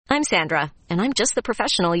I'm Sandra, and I'm just the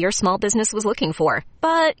professional your small business was looking for.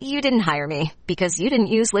 But you didn't hire me because you didn't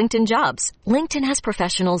use LinkedIn Jobs. LinkedIn has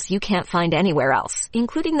professionals you can't find anywhere else,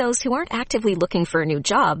 including those who aren't actively looking for a new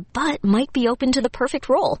job, but might be open to the perfect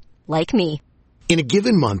role, like me. In a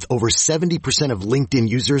given month, over 70% of LinkedIn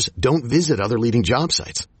users don't visit other leading job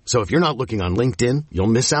sites. So if you're not looking on LinkedIn, you'll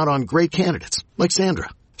miss out on great candidates, like Sandra.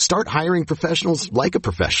 Start hiring professionals like a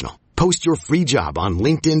professional. Post your free job on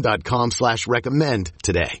linkedin.com/recommend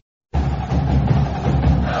today.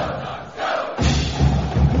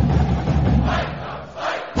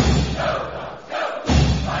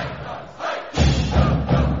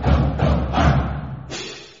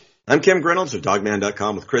 I'm Kim Grinolds of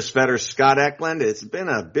Dogman.com with Chris Fetter, Scott Eklund. It's been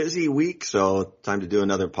a busy week, so time to do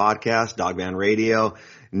another podcast, Dogman Radio.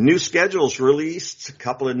 New schedules released, a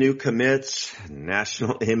couple of new commits,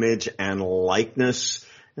 national image and likeness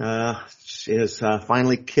is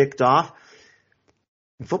finally kicked off.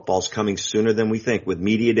 Football's coming sooner than we think, with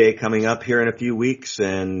Media Day coming up here in a few weeks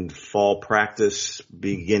and fall practice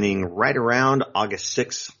beginning right around August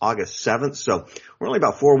 6th, August 7th. So we're only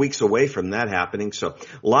about 4 weeks away from that happening. So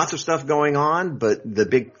lots of stuff going on, but the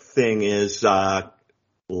big thing is a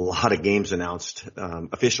lot of games announced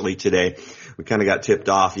officially today. We kind of got tipped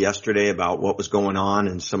off yesterday about what was going on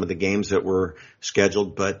and some of the games that were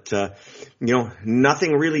scheduled, but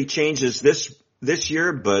nothing really changes this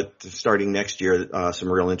year, but starting next year, some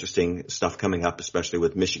real interesting stuff coming up, especially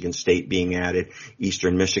with Michigan State being added,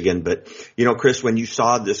 Eastern Michigan. But, Chris, when you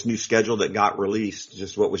saw this new schedule that got released,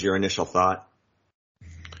 just what was your initial thought?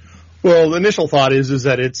 Well, the initial thought is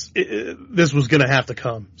that this was going to have to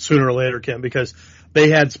come sooner or later, Kim, because they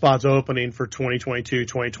had spots opening for 2022,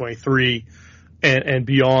 2023, and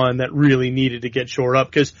beyond that really needed to get shored up.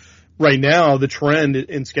 Because right now, the trend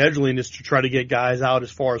in scheduling is to try to get guys out as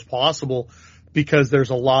far as possible, because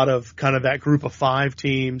there's a lot of kind of that group of 5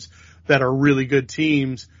 teams that are really good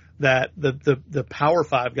teams that the Power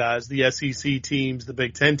 5 guys, the SEC teams, the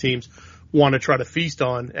Big Ten teams want to try to feast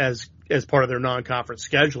on as part of their non-conference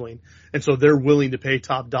scheduling. And so they're willing to pay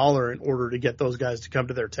top dollar in order to get those guys to come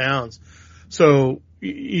to their towns. So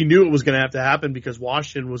you knew it was going to have to happen because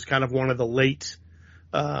Washington was kind of one of the late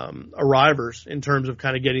arrivers in terms of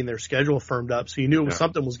kind of getting their schedule firmed up. So you knew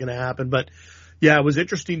something was going to happen. But yeah, it was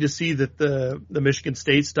interesting to see that the Michigan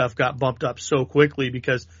State stuff got bumped up so quickly,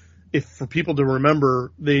 because for people to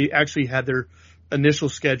remember, they actually had their initial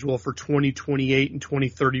schedule for 2028 and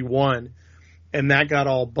 2031, and that got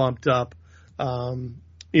all bumped up.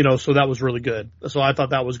 So that was really good. So I thought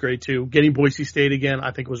that was great too. Getting Boise State again, I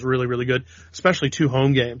think was really, really good, especially 2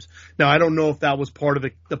 home games. Now, I don't know if that was part of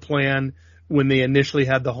the plan when they initially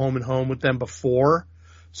had the home and home with them before.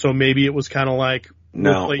 So maybe it was kind of like,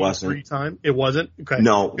 no, it wasn't. Time. It wasn't? Okay.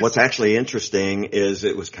 No, what's actually interesting is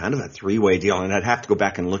it was kind of a 3-way deal, and I'd have to go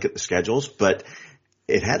back and look at the schedules, but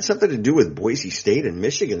it had something to do with Boise State and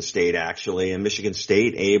Michigan State, actually, and Michigan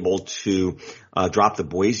State able to drop the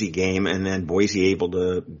Boise game, and then Boise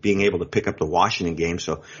being able to pick up the Washington game,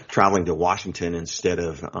 so traveling to Washington instead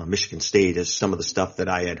of Michigan State is some of the stuff that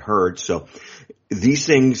I had heard. So these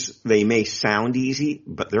things, they may sound easy,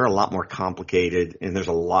 but they're a lot more complicated, and there's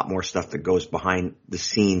a lot more stuff that goes behind the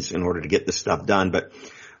scenes in order to get this stuff done. But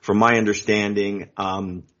from my understanding,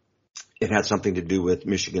 it had something to do with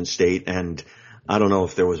Michigan State, and I don't know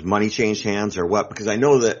if there was money changed hands or what, because I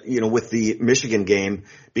know that, with the Michigan game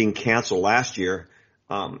being canceled last year,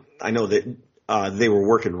 I know that they were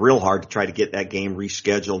working real hard to try to get that game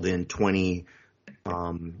rescheduled in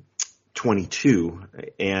 2022,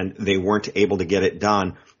 and they weren't able to get it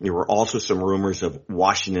done. There were also some rumors of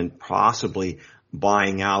Washington possibly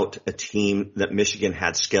buying out a team that Michigan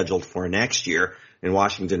had scheduled for next year, and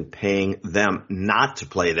Washington paying them not to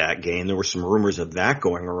play that game. There were some rumors of that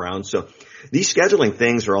going around. So these scheduling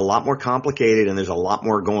things are a lot more complicated, and there's a lot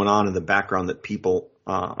more going on in the background that people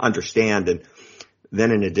understand. And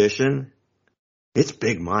then in addition, it's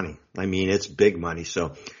big money. I mean, it's big money.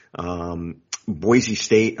 So Boise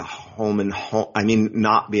State,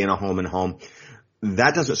 not being a home and home,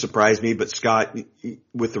 that doesn't surprise me. But Scott,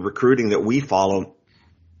 with the recruiting that we follow,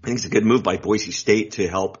 I think it's a good move by Boise State to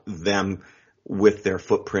help them with their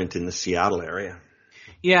footprint in the Seattle area.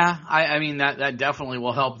 Yeah, I mean that definitely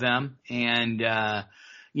will help them, and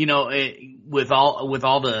with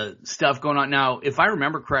all the stuff going on now, if I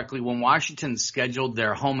remember correctly, when Washington scheduled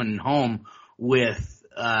their home and home with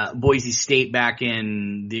Boise State back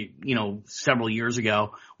in the several years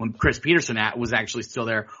ago when Chris Peterson was actually still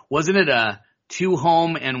there, wasn't it a 2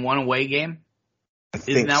 home and 1 away game?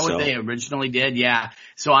 Isn't that what they originally did? Yeah.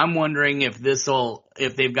 So I'm wondering if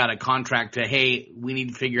if they've got a contract to, hey, we need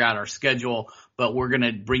to figure out our schedule, but we're going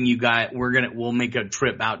to bring you guys, we'll make a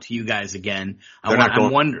trip out to you guys again.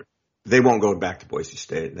 I'm wondering. They won't go back to Boise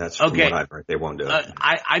State. That's from what I've heard. They won't do it.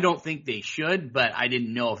 I don't think they should, but I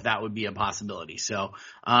didn't know if that would be a possibility. So,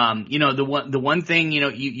 the one thing,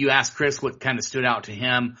 you asked Chris what kind of stood out to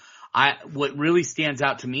him. What really stands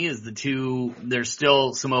out to me is there's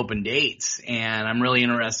still some open dates, and I'm really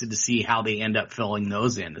interested to see how they end up filling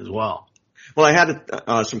those in as well. Well, I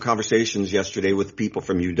had some conversations yesterday with people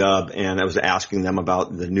from UW, and I was asking them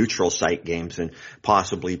about the neutral site games and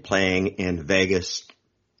possibly playing in Vegas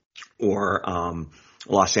or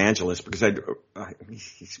Los Angeles, because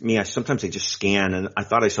sometimes I just scan, and I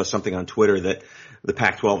thought I saw something on Twitter that the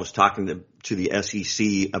Pac-12 was talking to the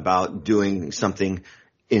SEC about doing something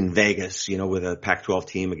in Vegas, with a Pac-12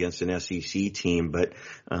 team against an SEC team, but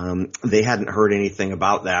they hadn't heard anything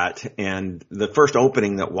about that. And the first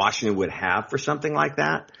opening that Washington would have for something like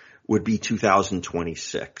that would be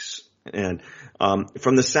 2026. And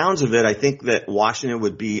from the sounds of it, I think that Washington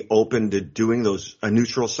would be open to doing a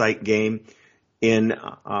neutral site game in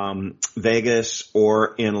Vegas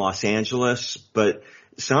or in Los Angeles, but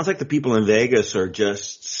it sounds like the people in Vegas are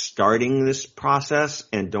just starting this process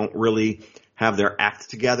and don't really have their act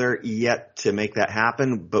together yet to make that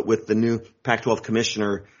happen. But with the new Pac-12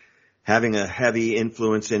 commissioner having a heavy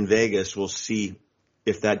influence in Vegas, we'll see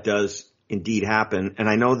if that does indeed happen. And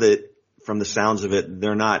I know that from the sounds of it,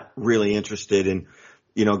 they're not really interested in,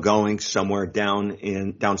 going somewhere down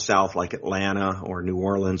south like Atlanta or New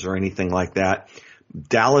Orleans or anything like that.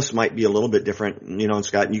 Dallas might be a little bit different, and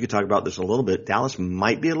Scott, you could talk about this a little bit. Dallas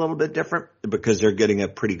might be a little bit different because they're getting a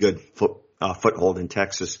pretty good foothold in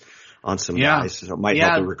Texas on some guys. So it might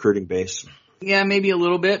help the recruiting base. Yeah, maybe a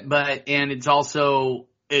little bit, and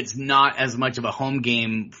it's not as much of a home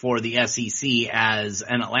game for the SEC as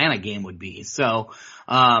an Atlanta game would be. So,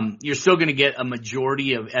 you're still going to get a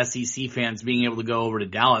majority of SEC fans being able to go over to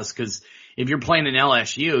Dallas, because if you're playing in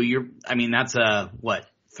LSU, that's a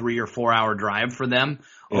 3 or 4 hour drive for them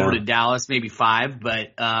over to Dallas, maybe 5,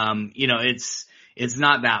 but, it's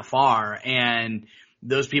not that far. And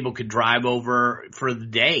those people could drive over for the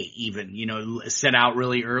day even, set out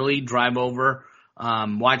really early, drive over,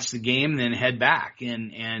 watch the game, then head back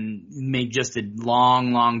and make just a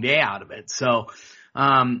long, long day out of it. So,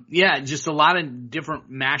 just a lot of different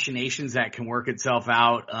machinations that can work itself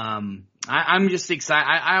out. I'm just excited.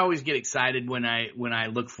 I always get excited when I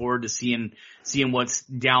look forward to seeing what's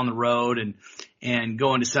down the road and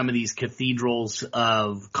going to some of these cathedrals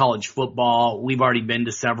of college football. We've already been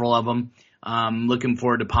to several of them. Looking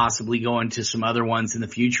forward to possibly going to some other ones in the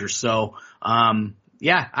future. So, I'm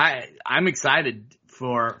excited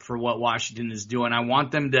for what Washington is doing. I want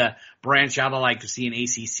them to branch out. I like to see an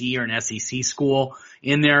ACC or an SEC school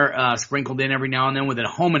in there, sprinkled in every now and then with a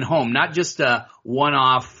home and home, not just a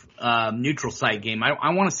one-off, neutral site game.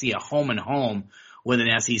 I want to see a home and home with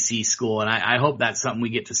an SEC school, and I hope that's something we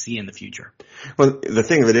get to see in the future. Well, the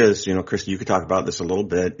thing of it is, Chris, you could talk about this a little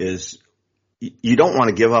bit, is you don't want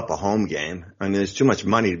to give up a home game. I mean, there's too much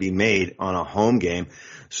money to be made on a home game.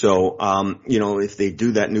 So, if they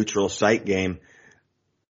do that neutral site game,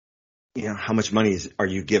 how much money are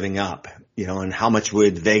you giving up? And how much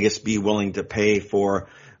would Vegas be willing to pay for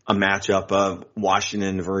a matchup of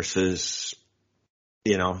Washington versus,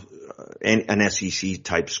 an SEC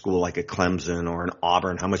type school like a Clemson or an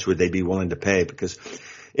Auburn? How much would they be willing to pay? Because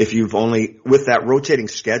if with that rotating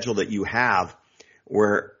schedule that you have,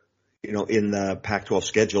 where, in the Pac-12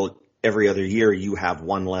 schedule, every other year you have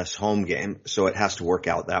one less home game. So it has to work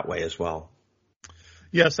out that way as well.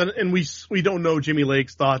 Yes. And we don't know Jimmy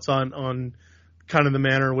Lake's thoughts on kind of the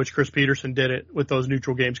manner in which Chris Peterson did it with those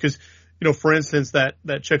neutral games. Cause, for instance, that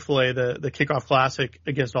Chick-fil-A, the kickoff classic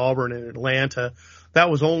against Auburn in Atlanta, that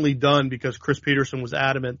was only done because Chris Peterson was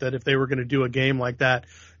adamant that if they were going to do a game like that,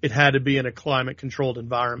 it had to be in a climate controlled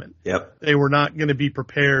environment. Yep. They were not going to be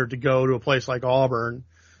prepared to go to a place like Auburn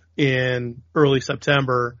in early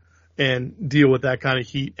September and deal with that kind of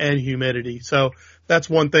heat and humidity. So that's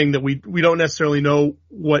one thing that we don't necessarily know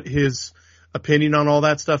what his opinion on all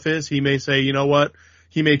that stuff is. He may say,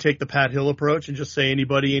 he may take the Pat Hill approach and just say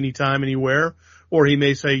anybody, anytime, anywhere. Or he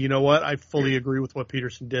may say, I fully agree with what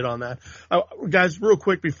Peterson did on that. Guys, real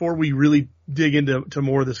quick, before we really dig into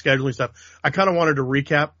more of the scheduling stuff, I kind of wanted to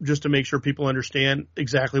recap just to make sure people understand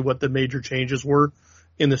exactly what the major changes were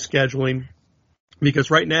in the scheduling.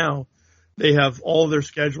 Because right now, they have all of their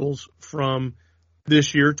schedules from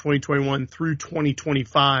this year, 2021, through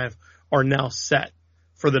 2025 are now set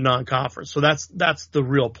for the non-conference. So that's the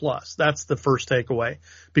real plus. That's the first takeaway,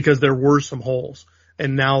 because there were some holes.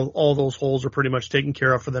 and now all those holes are pretty much taken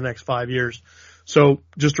care of for the next 5 years. So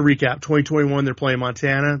just to recap, 2021 they're playing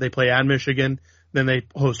Montana, they play at Michigan, then they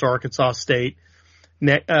host Arkansas State.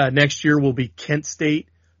 Next year will be Kent State,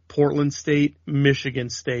 Portland State, Michigan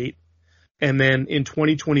State, and then in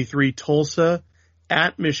 2023 Tulsa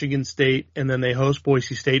at Michigan State, and then they host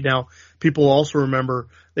Boise State. Now, people also remember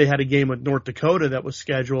they had a game with North Dakota that was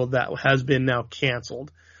scheduled that has been now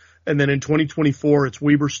canceled. And then in 2024 it's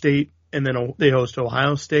Weber State, and then they host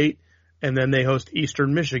Ohio State, and then they host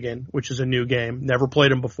Eastern Michigan, which is a new game. Never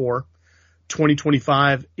played them before.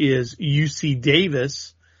 2025 is UC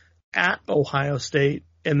Davis at Ohio State,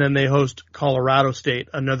 and then they host Colorado State,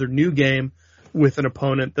 another new game with an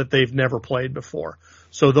opponent that they've never played before.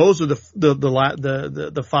 So those are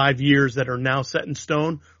the 5 years that are now set in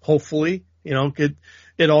stone. Hopefully,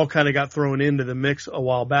 it all kind of got thrown into the mix a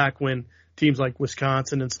while back when teams like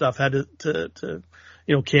Wisconsin and stuff had to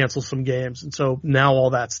cancel some games. And so now all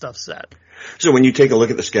that stuff's set. So when you take a look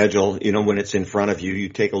at the schedule, when it's in front of you, you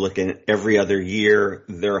take a look at every other year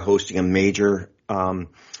they're hosting a major,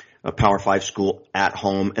 a Power 5 school at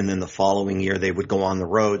home, and then the following year they would go on the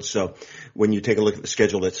road. So when you take a look at the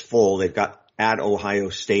schedule that's full, they've got at Ohio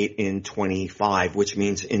State in 25, which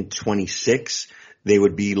means in 26 they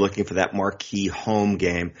would be looking for that marquee home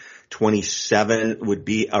game. 27 would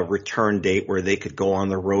be a return date where they could go on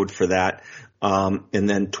the road for that. And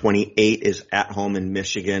then 28 is at home in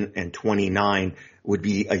Michigan, and 29 would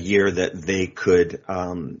be a year that they could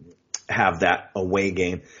have that away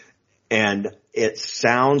game. And it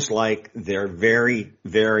sounds like they're very,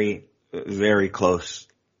 very, very close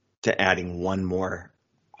to adding one more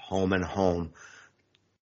home and home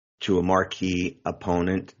to a marquee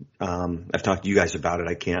opponent. I've talked to you guys about it.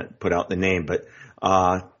 I can't put out the name, but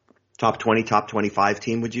top 20, top 25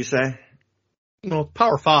 team, would you say? Well,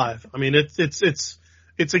 Power 5. I mean, it's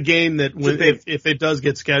a game that if it does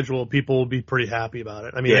get scheduled, people will be pretty happy about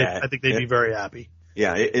it. I mean, yeah, I think they'd be very happy.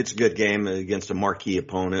 Yeah, it's a good game against a marquee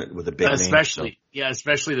opponent with a big name.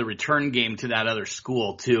 Especially the return game to that other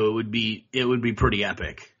school too. It would be pretty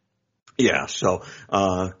epic. Yeah, so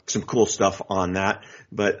some cool stuff on that.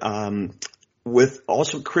 But with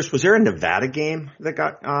also, Chris, was there a Nevada game that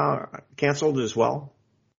got canceled as well?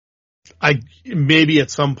 Maybe at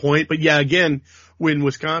some point, but yeah, again, when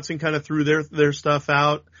Wisconsin kind of threw their stuff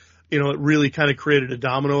out, it really kind of created a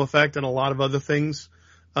domino effect, and a lot of other things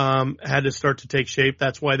had to start to take shape.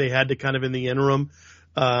 That's why they had to kind of in the interim,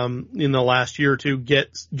 in the last year or two,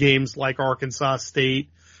 get games like Arkansas State,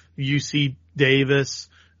 UC Davis,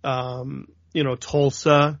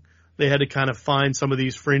 Tulsa. They had to kind of find some of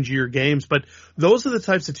these fringier games, but those are the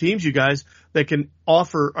types of teams, you guys, that can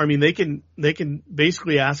offer. I mean, they can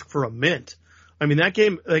basically ask for a mint. I mean, that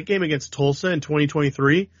game against Tulsa in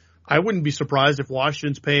 2023, I wouldn't be surprised if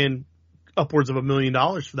Washington's paying upwards of $1 million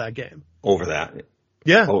for that game. Over that.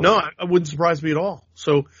 Yeah, no, it wouldn't surprise me at all.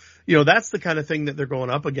 So, that's the kind of thing that they're going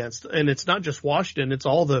up against. And it's not just Washington, it's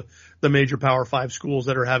all the major Power 5 schools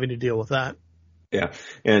that are having to deal with that. Yeah.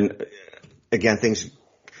 And again,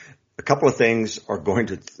 a couple of things are going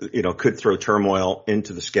to, could throw turmoil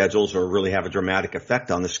into the schedules or really have a dramatic effect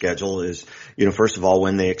on the schedule is, first of all,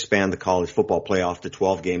 when they expand the college football playoff to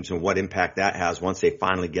 12 games and what impact that has once they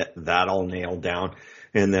finally get that all nailed down.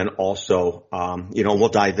 And then also, we'll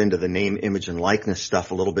dive into the name, image, and likeness stuff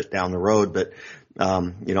a little bit down the road. But,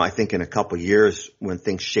 I think in a couple of years when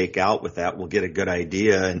things shake out with that, we'll get a good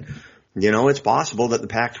idea. And, it's possible that the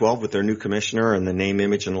Pac-12 with their new commissioner and the name,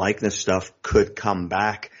 image, and likeness stuff could come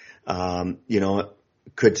back.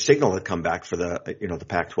 Could signal a comeback for the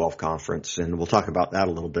Pac-12 conference. And we'll talk about that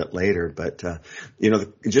a little bit later. But,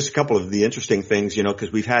 just a couple of the interesting things,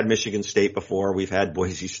 because we've had Michigan State before, we've had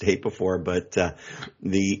Boise State before, but,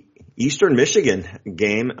 the Eastern Michigan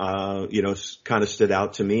game, kind of stood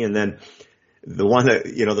out to me. And then the one that,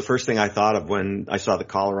 the first thing I thought of when I saw the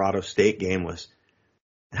Colorado State game was,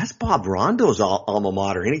 that's Bob Rondo's alma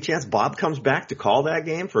mater. Any chance Bob comes back to call that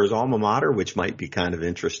game for his alma mater, which might be kind of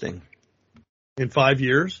interesting. In 5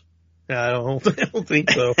 years? Yeah, I don't think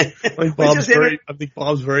so. I think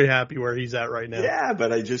Bob's very happy where he's at right now. Yeah,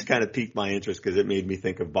 but I just kind of piqued my interest because it made me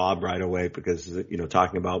think of Bob right away because,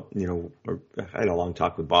 talking about, I had a long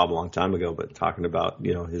talk with Bob a long time ago, but talking about,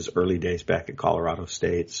 his early days back at Colorado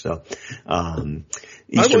State. So, I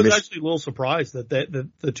was actually a little surprised that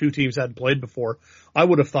the two teams hadn't played before. I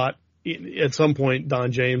would have thought at some point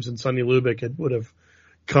Don James and Sonny Lubick would have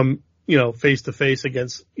come, face to face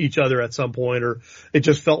against each other at some point, or it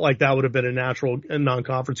just felt like that would have been a natural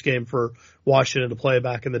non-conference game for Washington to play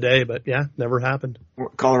back in the day. But yeah, never happened.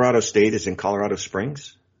 Colorado State is in Colorado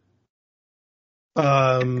Springs.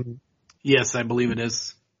 Yes, I believe it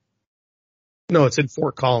is. No, it's in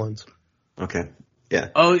Fort Collins. Okay. Yeah.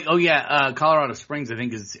 Oh yeah. Colorado Springs, I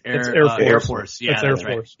think, is It's Air Force. Yeah, it's Air that's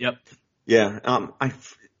right. Force. Yep. Yeah.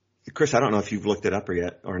 Chris, I don't know if you've looked it up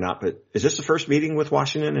yet or not, but is this the first meeting with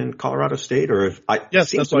Washington and Colorado State, or if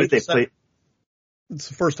Yes, that's what they played? It's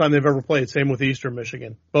the first time they've ever played. Same with Eastern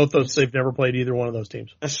Michigan. Both those, they've never played either one of those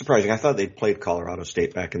teams. That's surprising. I thought they'd played Colorado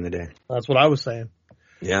State back in the day. That's what I was saying.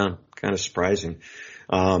 Yeah, kind of surprising.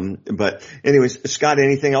 But anyways, Scott,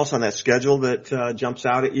 anything else on that schedule that jumps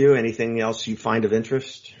out at you? Anything else you find of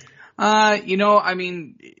interest? Yeah,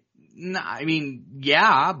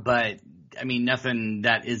 but I mean, nothing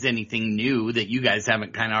that is anything new that you guys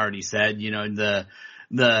haven't kind of already said.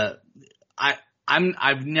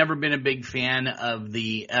 I've never been a big fan of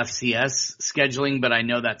the FCS scheduling, but I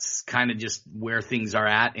know that's kind of just where things are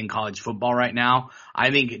at in college football right now.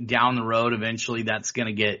 I think down the road, eventually that's going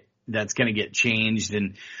to get changed,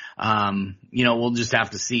 and we'll just have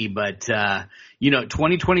to see. But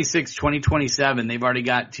 2026, 2027, they've already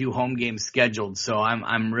got 2 home games scheduled, so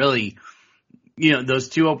I'm really, those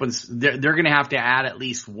 2 opens, they're going to have to add at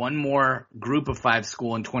least one more group of 5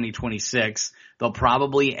 school in 2026. They'll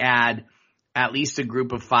probably add at least a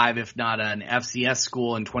group of 5, if not an FCS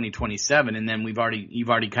school in 2027. And then you've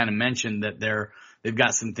already kind of mentioned that they've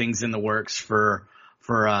got some things in the works for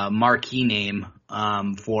a marquee name,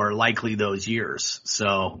 for likely those years.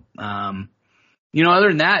 So, other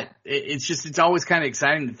than that, it's always kind of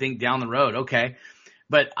exciting to think down the road. Okay.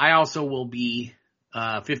 But I also will be,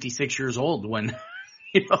 56 years old when,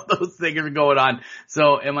 those things are going on.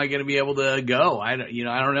 So am I going to be able to go? I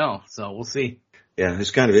don't know. So we'll see. Yeah,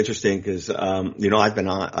 it's kind of interesting because, I've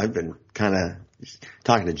been kind of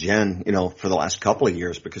talking to Jen, for the last couple of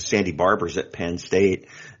years because Sandy Barber's at Penn State.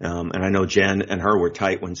 And I know Jen and her were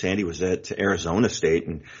tight when Sandy was at Arizona State.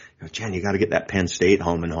 And, Jen, you got to get that Penn State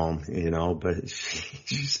home and home, but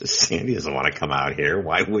she says Sandy doesn't want to come out here.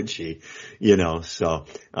 Why would she? So,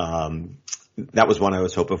 that was one I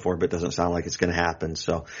was hoping for, but it doesn't sound like it's going to happen.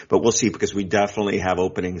 So, but we'll see because we definitely have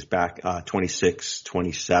openings back, 26,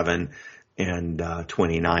 27. And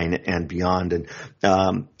 29 and beyond. And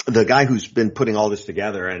the guy who's been putting all this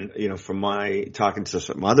together, and from my talking to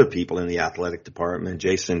some other people in the athletic department,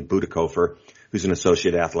 Jason Budikofer, who's an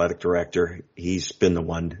associate athletic director, he's been the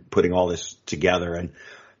one putting all this together. And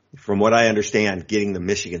from what I understand, getting the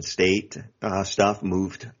Michigan State stuff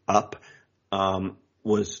moved up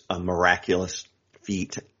was a miraculous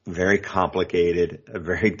feat, very complicated,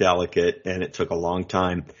 very delicate, and it took a long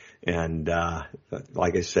time. And,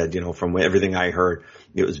 like I said, from everything I heard,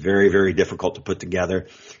 it was very, very difficult to put together.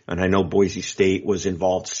 And I know Boise State was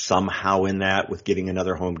involved somehow in that with getting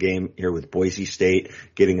another home game here with Boise State,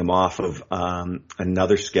 getting them off of,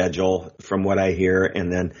 another schedule from what I hear.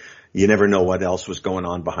 And then you never know what else was going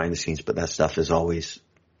on behind the scenes, but that stuff is always,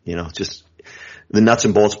 just the nuts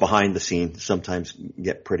and bolts behind the scenes sometimes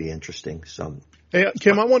get pretty interesting. So. Hey,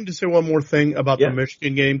 Kim, I wanted to say one more thing about the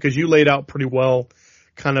Michigan game because you laid out pretty well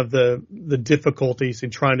kind of the difficulties in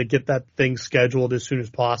trying to get that thing scheduled as soon as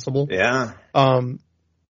possible. Yeah.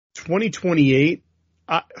 2028,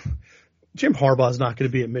 Jim Harbaugh's not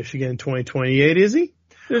going to be at Michigan in 2028, is he?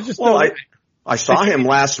 There's just I saw him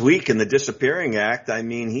last week in the disappearing act. I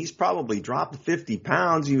mean, he's probably dropped 50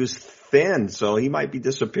 pounds. He was thin, so he might be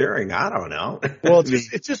disappearing. I don't know. Well,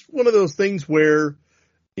 it's just one of those things where,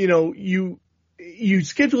 you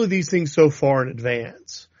schedule these things so far in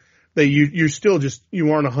advance that you're still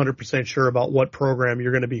you aren't 100% sure about what program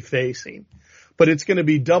you're going to be facing. But it's going to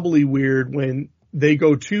be doubly weird when they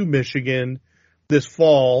go to Michigan this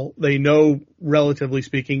fall. They know, relatively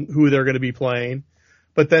speaking, who they're going to be playing.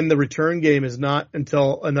 But then the return game is not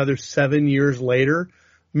until another 7 years later.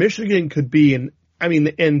 Michigan could be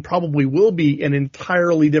and probably will be an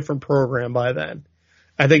entirely different program by then.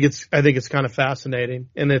 I think it's kind of fascinating,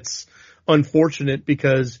 and it's unfortunate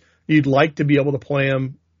because you'd like to be able to play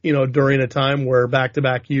them, during a time where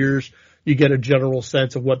back-to-back years you get a general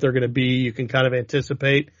sense of what they're going to be. You can kind of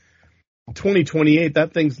anticipate. 2028,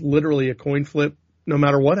 that thing's literally a coin flip no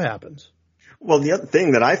matter what happens. Well, the other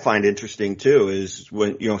thing that I find interesting too is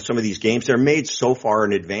when, some of these games, they're made so far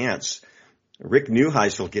in advance. Rick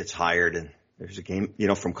Neuheisel gets hired and there's a game,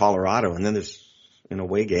 from Colorado, and then there's an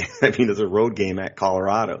away game. There's a road game at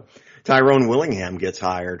Colorado. Tyrone Willingham gets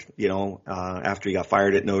hired, after he got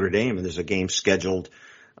fired at Notre Dame, and there's a game scheduled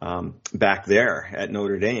back there at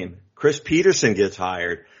Notre Dame. Chris Peterson gets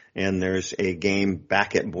hired, and there's a game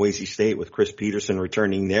back at Boise State with Chris Peterson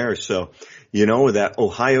returning there. So, that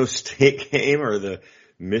Ohio State game or the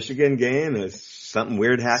Michigan game is something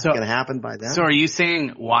weird going to happen by then. So are you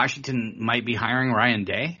saying Washington might be hiring Ryan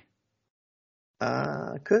Day?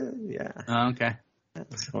 Could, yeah. Oh, okay.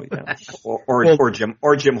 So, yeah. or Jim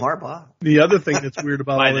Harbaugh. The other thing that's weird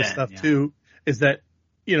about all this stuff yeah. too is that,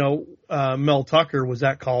 Mel Tucker was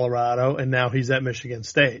at Colorado and now he's at Michigan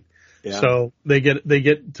State. Yeah. So they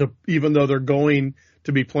get to, even though they're going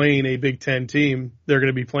to be playing a Big Ten team, they're going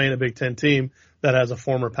to be playing a Big Ten team that has a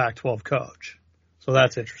former Pac-12 coach. So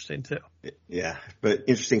that's interesting too. Yeah, but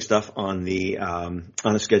interesting stuff on the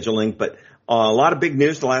scheduling. But a lot of big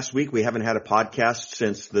news the last week. We haven't had a podcast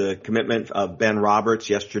since the commitment of Ben Roberts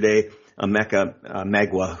yesterday. Emeka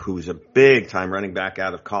Megwa, who's a big-time running back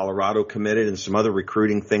out of Colorado, committed, and some other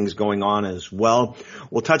recruiting things going on as well.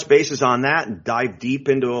 We'll touch bases on that and dive deep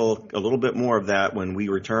into a little bit more of that when we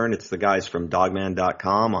return. It's the guys from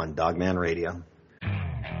Dogman.com on Dogman Radio.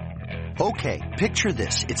 Okay, picture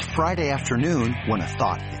this. It's Friday afternoon when a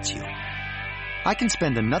thought hits you. I can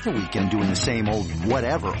spend another weekend doing the same old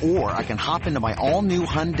whatever, or I can hop into my all-new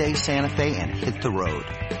Hyundai Santa Fe and hit the road.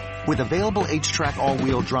 With available H-Track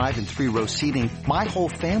all-wheel drive and 3-row seating, my whole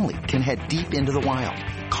family can head deep into the wild.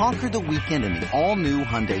 Conquer the weekend in the all-new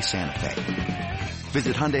Hyundai Santa Fe.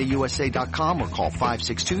 Visit HyundaiUSA.com or call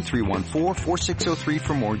 562-314-4603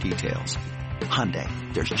 for more details.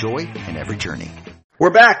 Hyundai, there's joy in every journey.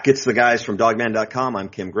 We're back. It's the guys from Dogman.com. I'm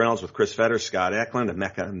Kim Grinolds with Chris Fetter, Scott Eklund.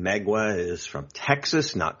 Emeka Megwa is from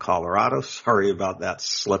Texas, not Colorado. Sorry about that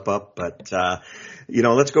slip up. But,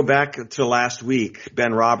 let's go back to last week.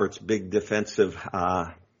 Ben Roberts, big defensive,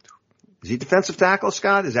 is he defensive tackle,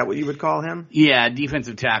 Scott? Is that what you would call him? Yeah,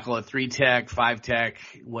 defensive tackle, a 3-tech, 5-tech,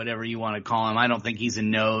 whatever you want to call him. I don't think he's a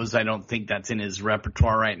nose. I don't think that's in his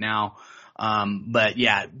repertoire right now. But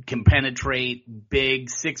yeah, can penetrate, big,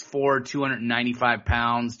 6'4", 295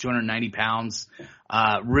 pounds, 290 pounds,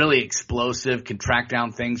 really explosive, can track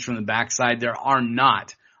down things from the backside. There are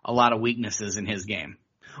not a lot of weaknesses in his game.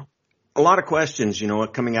 A lot of questions,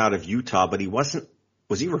 coming out of Utah, but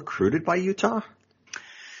was he recruited by Utah?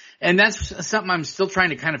 And that's something I'm still trying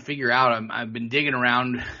to kind of figure out. I've been digging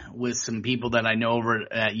around with some people that I know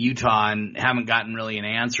over at Utah and haven't gotten really an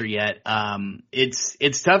answer yet.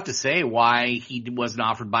 It's tough to say why he wasn't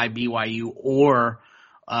offered by BYU or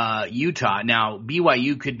Utah. Now,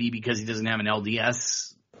 BYU could be because he doesn't have an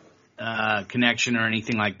LDS connection or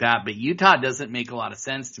anything like that, but Utah doesn't make a lot of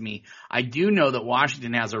sense to me. I do know that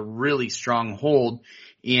Washington has a really strong hold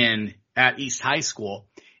at East High School.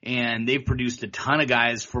 And they've produced a ton of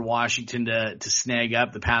guys for Washington to snag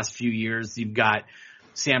up the past few years. You've got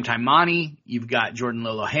Sam Taimani, you've got Jordan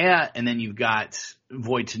Lolohea, and then you've got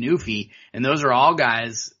Voit Tanufi. And those are all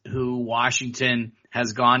guys who Washington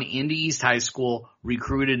has gone into East High School,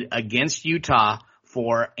 recruited against Utah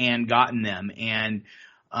for, and gotten them. And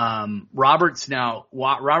Roberts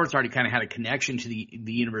already kind of had a connection to the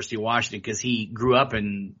University of Washington because he grew up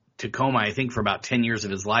in Tacoma, I think, for about 10 years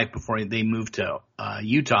of his life before they moved to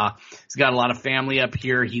Utah. He's got a lot of family up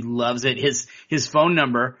here. He loves it. His phone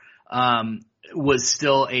number was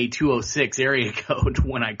still a 206 area code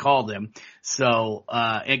when I called him. So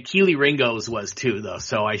and Keely Ringo's was too, though.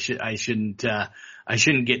 So I shouldn't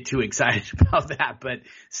get too excited about that. But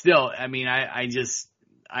still, I mean, I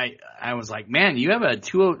was like, man, you have a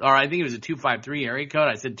 20, or I think it was a 253 area code.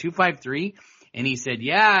 I said 253. And he said,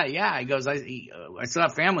 yeah. He goes, I still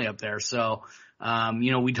have family up there. So,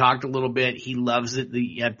 we talked a little bit. He loves it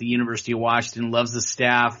at the University of Washington, loves the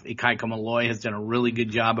staff. Ikaika Malloy has done a really good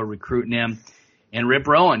job of recruiting him. And Rip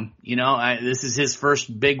Rowan, this is his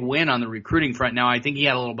first big win on the recruiting front. Now, I think he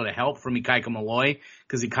had a little bit of help from Ikaika Malloy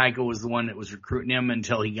because Ikaika was the one that was recruiting him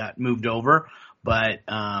until he got moved over. But,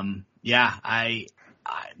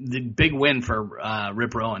 the big win for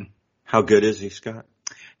Rip Rowan. How good is he, Scott?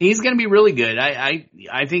 He's going to be really good.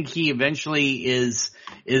 I think he eventually is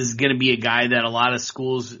going to be a guy that a lot of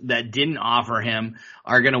schools that didn't offer him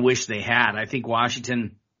are going to wish they had. I think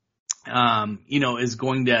Washington, is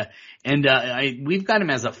going to end up, we've got him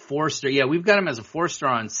as a 4-star. Yeah, we've got him as a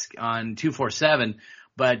 4-star on 247,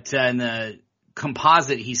 but in the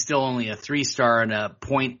composite, he's still only a 3-star and a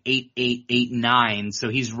 .8889. So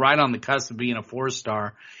he's right on the cusp of being a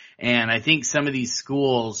 4-star. And I think some of these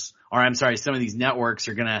schools, some of these networks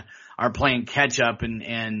are playing catch up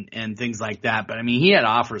and things like that. But I mean, he had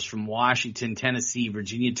offers from Washington, Tennessee,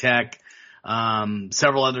 Virginia Tech,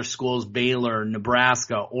 several other schools, Baylor,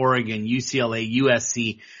 Nebraska, Oregon, UCLA,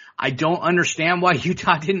 USC. I don't understand why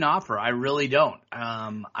Utah didn't offer. I really don't.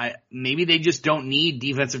 Maybe they just don't need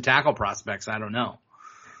defensive tackle prospects. I don't know.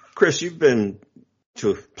 Chris, you've been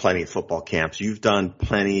to plenty of football camps. You've done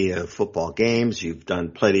plenty of football games. You've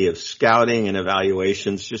done plenty of scouting and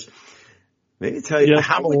evaluations. Just maybe tell you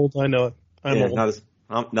how old. I know it. I'm old.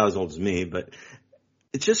 Not as old as me, but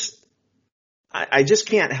it just, I just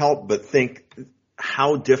can't help but think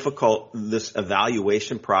how difficult this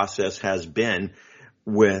evaluation process has been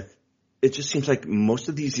with, it just seems like most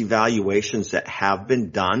of these evaluations that have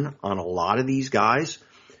been done on a lot of these guys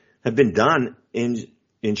have been done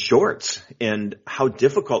in shorts, and how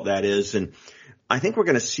difficult that is. And I think we're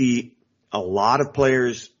going to see a lot of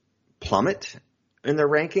players plummet in their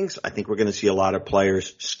rankings. I think we're going to see a lot of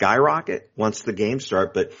players skyrocket once the games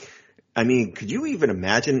start. But I mean, could you even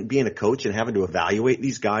imagine being a coach and having to evaluate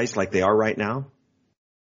these guys like they are right now?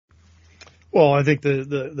 Well, I think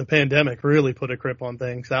the pandemic really put a grip on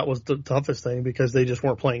things. That was the toughest thing because they just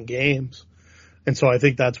weren't playing games. And so I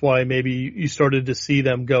think that's why maybe you started to see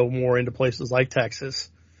them go more into places like Texas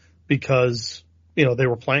because, you know, they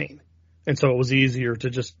were playing. And so it was easier to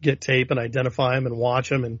just get tape and identify them and watch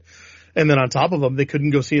them. And then on top of them, they couldn't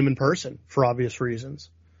go see them in person for obvious reasons.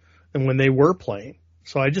 And when they were playing.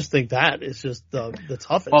 So I just think that is just the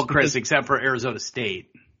toughest. Well, Chris, except for Arizona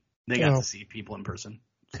State, they got to see people in person.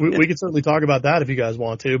 We can certainly talk about that if you guys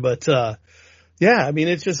want to, but yeah, I mean,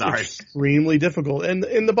 it's just extremely difficult. And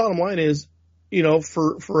the bottom line is, you know,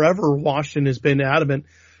 for forever, Washington has been adamant,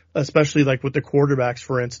 especially like with the quarterbacks,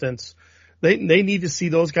 for instance, they need to see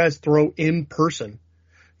those guys throw in person.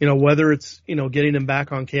 You know, whether it's, you know, getting them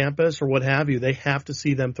back on campus or what have you, they have to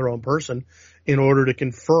see them throw in person in order to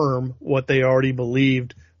confirm what they already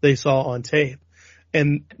believed they saw on tape.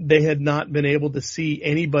 And they had not been able to see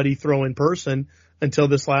anybody throw in person until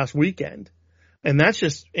this last weekend. And that's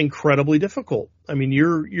just incredibly difficult. I mean,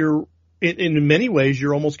 you're in many ways,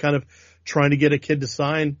 you're almost kind of trying to get a kid to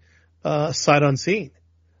sign sight unseen.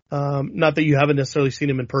 Not that you haven't necessarily seen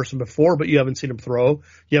him in person before, but you haven't seen him throw.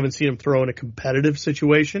 You haven't seen him throw in a competitive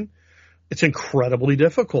situation. It's incredibly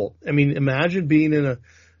difficult. I mean, imagine being in a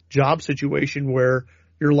job situation where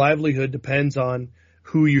your livelihood depends on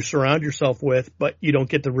who you surround yourself with, but you don't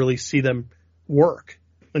get to really see them work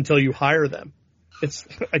until you hire them.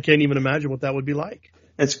 I can't even imagine what that would be like.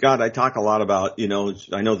 And Scott, I talk a lot about, you know,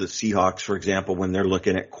 I know the Seahawks, for example, when they're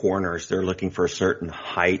looking at corners, they're looking for a certain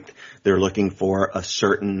height. They're looking for a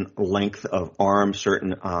certain length of arm,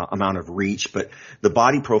 certain amount of reach. But the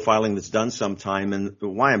body profiling that's done sometime, and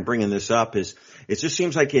why I'm bringing this up is it just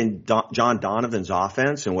seems like in John Donovan's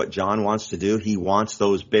offense and what John wants to do, he wants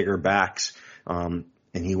those bigger backs. And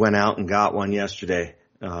he went out and got one yesterday.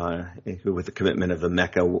 With the commitment of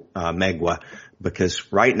Emeka Megwa,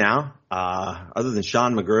 because right now, other than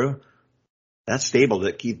Sean McGrew, that stable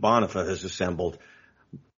that Keith Bonifa has assembled,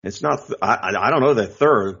 it's not, I don't know the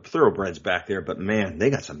thoroughbreds back there, but man,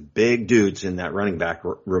 they got some big dudes in that running back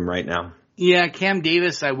room right now. Yeah, Cam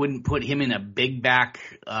Davis, I wouldn't put him in a big back,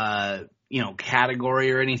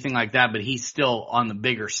 category or anything like that, but he's still on the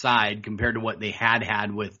bigger side compared to what they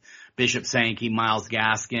had with Bishop Sankey, Myles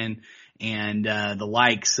Gaskin, and the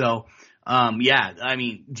like. So, I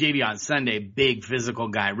mean, Javion Sunday, big physical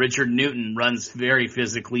guy. Richard Newton runs very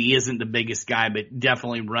physically. He isn't the biggest guy, but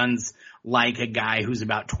definitely runs like a guy who's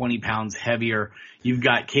about 20 pounds heavier. You've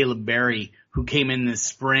got Caleb Berry, who came in this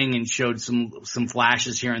spring and showed some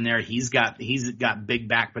flashes here and there. He's got big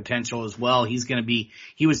back potential as well. He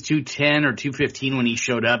was 210 or 215 when he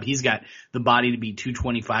showed up. He's got the body to be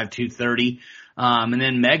 225, 230. And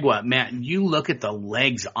then Megwa, man, you look at the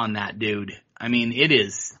legs on that dude. I mean, it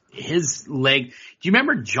is his leg. Do you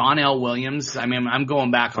remember John L. Williams? I mean, I'm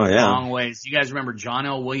going back a long ways. You guys remember John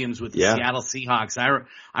L. Williams with the Seattle Seahawks?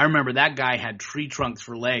 I remember that guy had tree trunks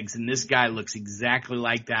for legs, and this guy looks exactly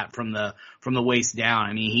like that from the waist down.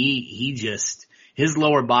 I mean, his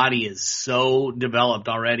lower body is so developed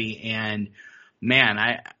already, and man,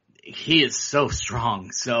 he is so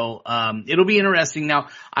strong. So, it'll be interesting. Now,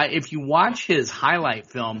 if you watch his highlight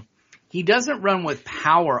film, he doesn't run with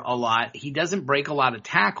power a lot. He doesn't break a lot of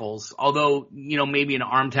tackles, although, you know, maybe an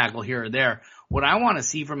arm tackle here or there. What I want to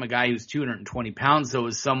see from a guy who's 220 pounds, though,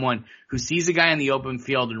 is someone who sees a guy in the open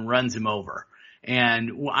field and runs him over.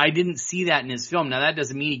 And I didn't see that in his film. Now, that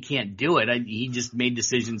doesn't mean he can't do it. He just made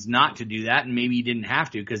decisions not to do that, and maybe he didn't have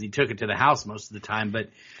to because he took it to the house most of the time. But,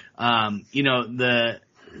 you know,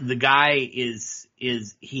 the guy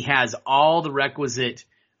he has all the requisite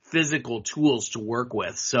physical tools to work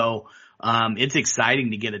with. So, it's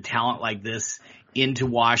exciting to get a talent like this into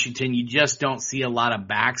Washington. You just don't see a lot of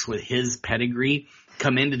backs with his pedigree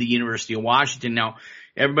come into the University of Washington. Now,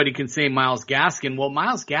 everybody can say Myles Gaskin. Well,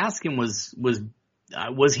 Myles Gaskin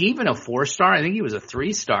was he even a 4-star? I think he was a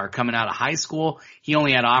 3-star coming out of high school. He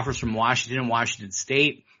only had offers from Washington and Washington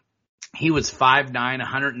State. He was 5'9",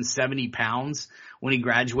 170 pounds when he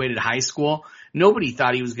graduated high school. Nobody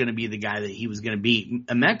thought he was going to be the guy that he was going to be.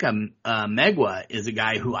 Emeka Megwa is a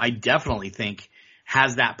guy who I definitely think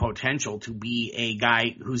has that potential to be a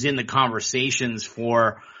guy who's in the conversations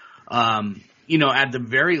for, at the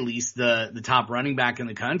very least, the top running back in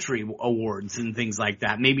the country awards and things like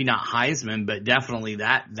that. Maybe not Heisman, but definitely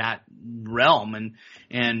that realm.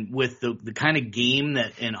 And with the kind of game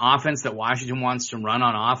and offense that Washington wants to run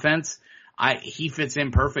on offense, he fits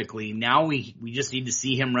in perfectly. Now we just need to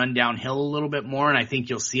see him run downhill a little bit more, and I think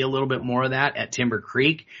you'll see a little bit more of that at Timber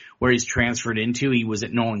Creek, where he's transferred into. He was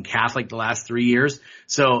at Nolan Catholic the last 3 years.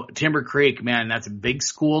 So Timber Creek, man, that's a big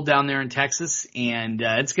school down there in Texas, and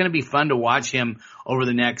it's going to be fun to watch him over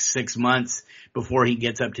the next 6 months before he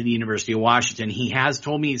gets up to the University of Washington. He has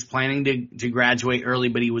told me he's planning to graduate early,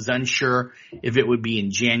 but he was unsure if it would be in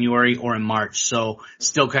January or in March. So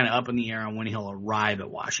still kind of up in the air on when he'll arrive at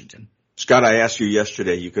Washington. Scott, I asked you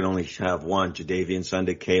yesterday, you could only have one, Jadeveon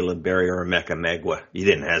Sunday, Caleb Berry, or Emeka Megwa. You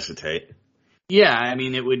didn't hesitate. Yeah, I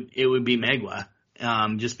mean, it would be Megwa,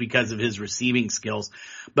 just because of his receiving skills.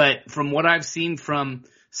 But from what I've seen from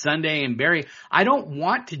Sunday and Berry, I don't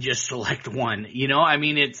want to just select one. I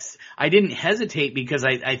mean, I didn't hesitate because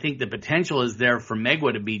I think the potential is there for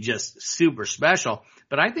Megwa to be just super special.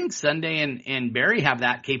 But I think Sunday and Berry have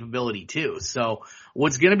that capability too. So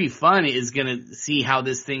what's going to be fun is going to see how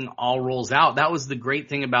this thing all rolls out. That was the great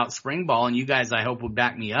thing about spring ball, and you guys, I hope, would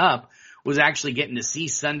back me up, was actually getting to see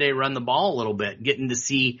Sunday run the ball a little bit, getting to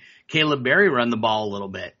see Caleb Berry run the ball a little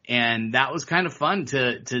bit. And that was kind of fun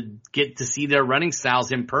to get to see their running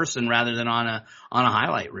styles in person rather than on a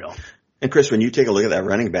highlight reel. And Chris, when you take a look at that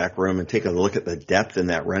running back room and take a look at the depth in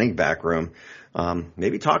that running back room,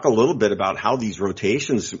 maybe talk a little bit about how these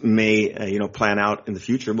rotations may, plan out in the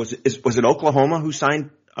future. Was it Oklahoma who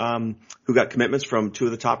signed, who got commitments from two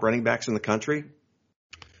of the top running backs in the country?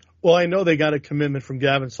 Well, I know they got a commitment from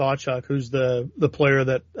Gavin Sawchuk, who's the player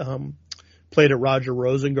that played at Roger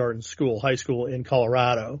Rosengarten's high school in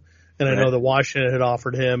Colorado. And I know that Washington had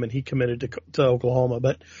offered him, and he committed to Oklahoma.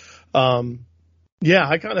 But yeah,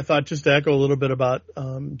 I kind of thought, just to echo a little bit about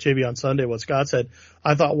Jadeveon Sunday, what Scott said,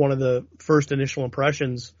 I thought one of the first initial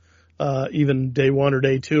impressions, even day one or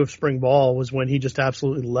day two of spring ball, was when he just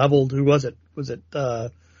absolutely leveled. Who was it? Was it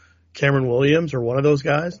Cameron Williams or one of those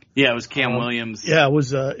guys? Yeah, it was Cam Williams. Yeah, it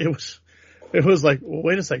was like, well,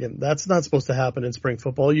 wait a second, that's not supposed to happen in spring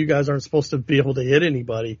football. You guys aren't supposed to be able to hit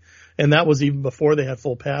anybody. And that was even before they had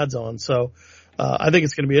full pads on. So I think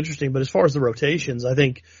it's going to be interesting. But as far as the rotations, I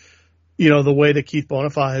think, the way that Keith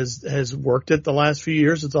Boniface has worked it the last few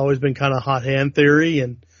years, it's always been kind of hot hand theory.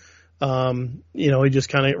 And, he just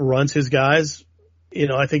kind of runs his guys,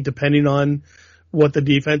 I think depending on what the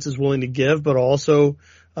defense is willing to give, but also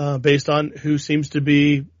based on who seems to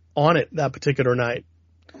be on it that particular night.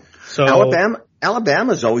 So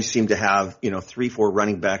Alabama's always seemed to have, 3-4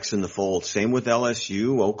 running backs in the fold. Same with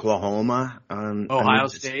LSU, Oklahoma, Ohio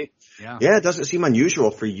State. Yeah. Yeah, it doesn't seem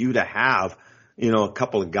unusual for you to have, a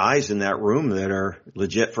couple of guys in that room that are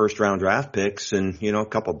legit first round draft picks and, a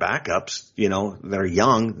couple of backups, that are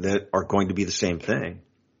young that are going to be the same thing.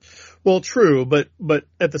 Well, true, but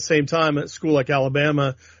at the same time, a school like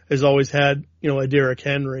Alabama has always had, a Derrick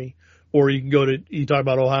Henry, or you talk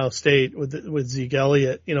about Ohio State with Zeke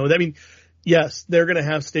Elliott. Yes, they're going to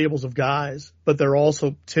have stables of guys, but they're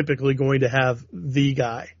also typically going to have the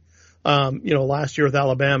guy. Last year with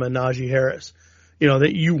Alabama, Najee Harris,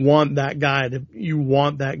 that you want that guy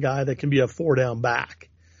that can be a 4-down back.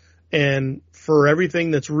 And for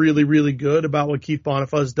everything that's really, really good about what Keith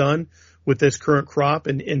Boniface has done with this current crop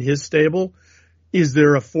and in his stable, is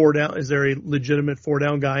there a legitimate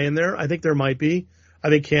 4-down guy in there? I think there might be. I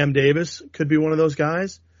think Cam Davis could be one of those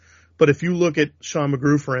guys. But if you look at Sean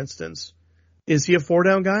McGrew, for instance, is he a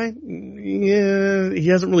 4-down guy? Yeah, he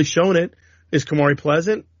hasn't really shown it. Is Kamari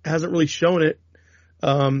Pleasant? Hasn't really shown it.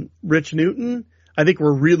 Rich Newton? I think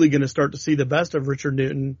we're really going to start to see the best of Richard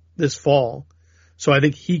Newton this fall. So I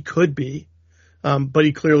think he could be. But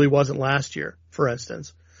he clearly wasn't last year, for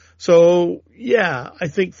instance. So, yeah, I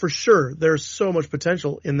think for sure there's so much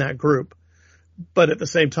potential in that group. But at the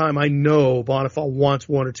same time, I know Boniface wants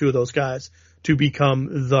one or two of those guys to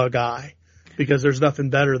become the guy, because there's nothing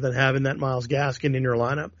better than having that Myles Gaskin in your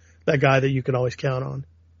lineup, that guy that you can always count on.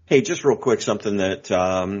 Hey, just real quick, something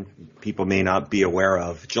that people may not be aware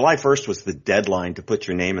of. July 1st was the deadline to put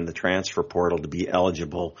your name in the transfer portal to be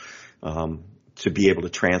eligible to be able to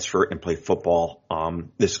transfer and play football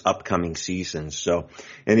this upcoming season. So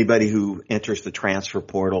anybody who enters the transfer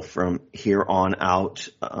portal from here on out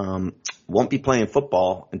won't be playing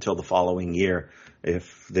football until the following year.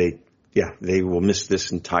 If they will miss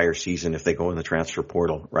this entire season if they go in the transfer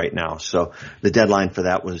portal right now. So the deadline for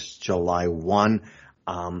that was July 1.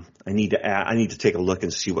 I need to take a look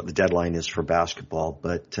and see what the deadline is for basketball,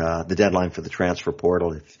 but the deadline for the transfer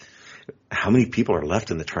portal, how many people are left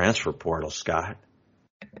in the transfer portal, Scott?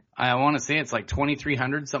 I want to say it's like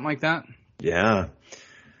 2,300, something like that. Yeah.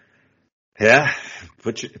 Yeah.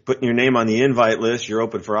 Putting your name on the invite list, you're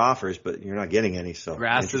open for offers, but you're not getting any. So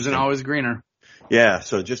grass isn't always greener. Yeah.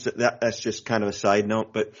 So that's just kind of a side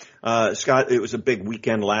note. But, Scott, it was a big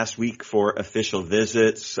weekend last week for official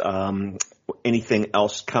visits. Anything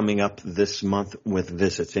else coming up this month with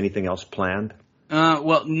visits? Anything else planned?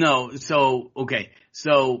 Well, no. So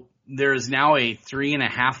there's now a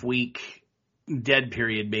 3.5 week dead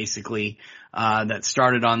period, basically, that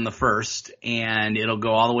started on the 1st, and it'll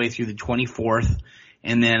go all the way through the 24th.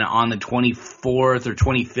 And then on the 24th or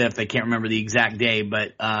 25th, I can't remember the exact day,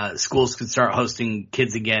 but schools could start hosting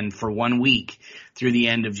kids again for 1 week through the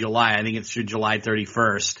end of July. I think it's through July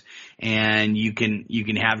 31st. And you can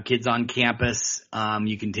have kids on campus.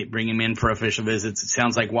 You can bring them in for official visits. It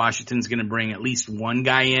sounds like Washington's going to bring at least one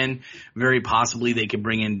guy in. Very possibly they could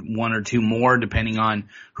bring in one or two more, depending on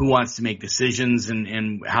who wants to make decisions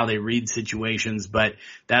and how they read situations. But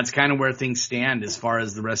that's kind of where things stand as far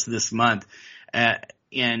as the rest of this month. And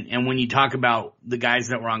when you talk about the guys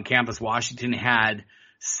that were on campus, Washington had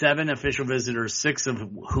 7 official visitors, 6 of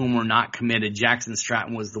whom were not committed. Jackson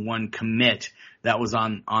Stratton was the one commit that was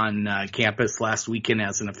on campus last weekend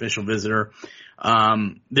as an official visitor.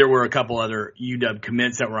 There were a couple other UW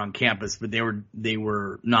commits that were on campus, but they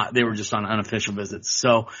were just on unofficial visits.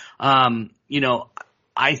 So,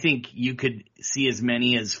 I think you could see as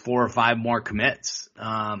many as 4 or 5 more commits.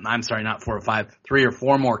 I'm sorry, not 4 or 5, 3 or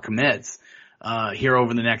 4 more commits, here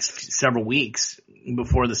over the next several weeks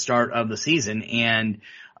before the start of the season. And,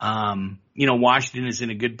 Washington is in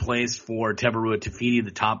a good place for Teberua Tafiti,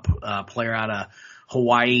 the top player out of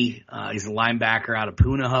Hawaii. He's a linebacker out of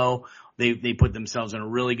Punahou. They put themselves in a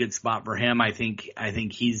really good spot for him. I think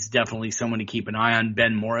he's definitely someone to keep an eye on.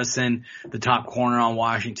 Ben Morrison, the top corner on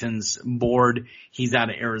Washington's board. He's out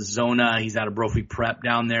of Arizona. He's out of Brophy Prep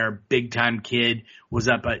down there. Big time kid. Was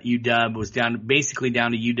up at UW, was basically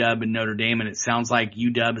down to UW and Notre Dame, and it sounds like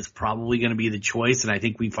UW is probably going to be the choice, and I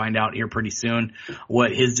think we find out here pretty soon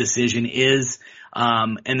what his decision is.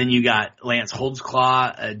 And then you got Lance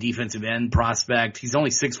Holdsclaw, a defensive end prospect. He's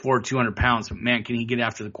only 6'4", 200 pounds, but man, can he get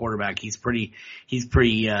after the quarterback? He's pretty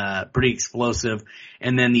explosive.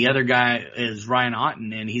 And then the other guy is Ryan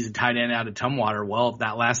Otten, and he's a tight end out of Tumwater. Well, if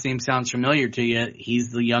that last name sounds familiar to you,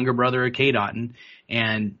 he's the younger brother of Cade Otten.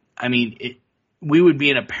 And I mean, we would be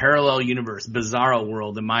in a parallel universe, bizarro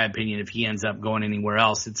world, in my opinion, if he ends up going anywhere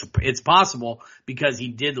else. It's possible because he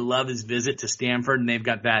did love his visit to Stanford, and they've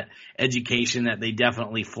got that education that they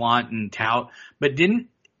definitely flaunt and tout. But and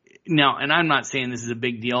I'm not saying this is a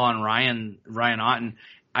big deal on Ryan Otten,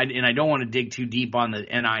 and I don't want to dig too deep on the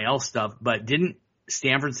NIL stuff, but didn't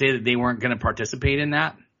Stanford say that they weren't going to participate in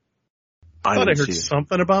that? I thought I heard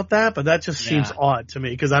something about that, but that just seems odd to me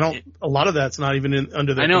because a lot of that's not even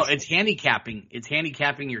under their control. It's handicapping. It's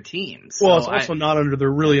handicapping your team. So well, it's also not under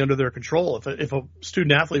their control. If a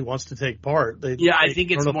student athlete wants to take part, I think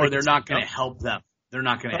it's more they're not going to help them. They're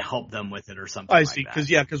not going to help them with it or something. I see,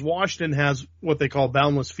 because Washington has what they call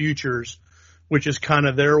Boundless Futures, which is kind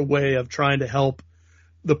of their way of trying to help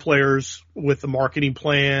the players with the marketing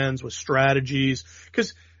plans, with strategies,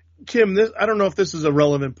 because. Kim, I don't know if this is a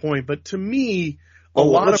relevant point, but to me, we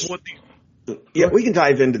can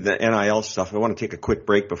dive into the NIL stuff. I want to take a quick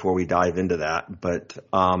break before we dive into that, but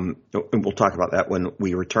we'll talk about that when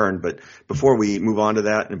we return. But before we move on to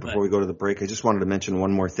that and before we go to the break, I just wanted to mention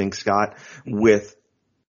one more thing, Scott. With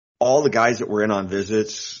all the guys that were in on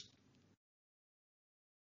visits,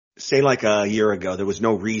 say like a year ago, there was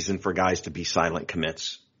no reason for guys to be silent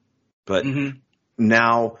commits. But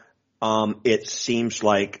now it seems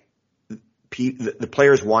like the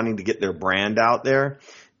players wanting to get their brand out there,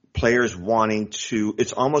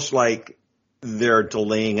 it's almost like they're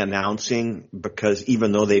delaying announcing because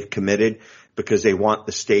even though they've committed, because they want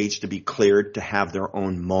the stage to be cleared to have their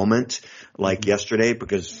own moment, like yesterday,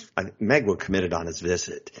 because Megwa committed on his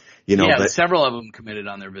visit. But several of them committed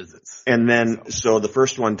on their visits. And then, so the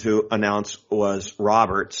first one to announce was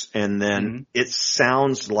Roberts, and then it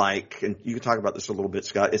sounds like, and you can talk about this a little bit,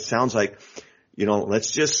 Scott, it sounds like, let's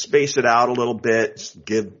just space it out a little bit,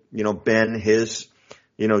 give, Ben his,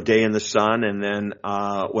 day in the sun, and then,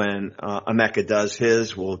 when, Emeka does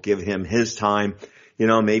his, we'll give him his time,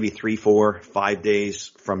 maybe 3, 4, 5 days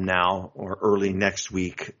from now or early next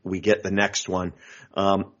week, we get the next one.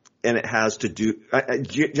 And it has to do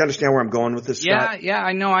you understand where I'm going with this, Scott? Yeah,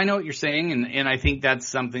 I know what you're saying, and I think that's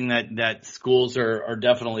something that schools are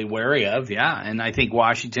definitely wary of, and I think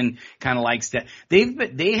Washington kind of likes that.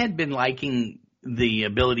 They had been liking the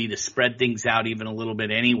ability to spread things out even a little bit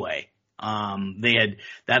anyway.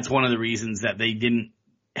 That's one of the reasons that they didn't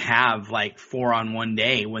have like 4 on one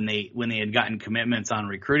day when they had gotten commitments on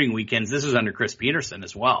recruiting weekends. This was under Chris Peterson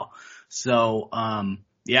as well. So,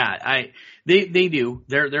 they do.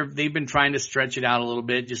 They've been trying to stretch it out a little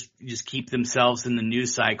bit, just keep themselves in the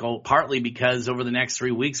news cycle, partly because over the next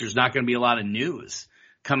 3 weeks, there's not going to be a lot of news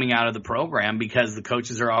coming out of the program because the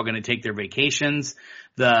coaches are all going to take their vacations.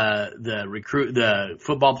 The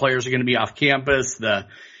football players are going to be off campus,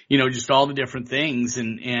 just all the different things.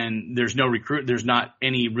 And there's not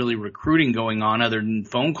any really recruiting going on other than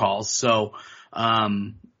phone calls. So, I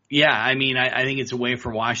think it's a way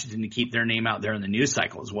for Washington to keep their name out there in the news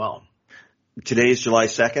cycle as well. Today is July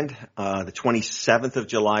 2nd. The 27th of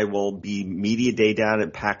July will be Media Day down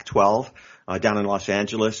at Pac-12, down in Los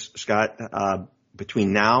Angeles. Scott,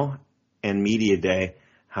 between now and Media Day,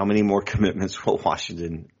 how many more commitments will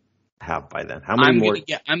Washington have by then? How many more?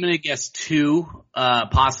 I'm going to guess 2,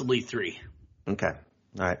 possibly 3. Okay.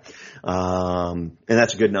 All right. And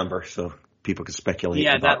that's a good number. So people can speculate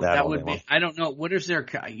about that. That would be, I don't know. What is their,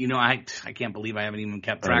 I can't believe I haven't even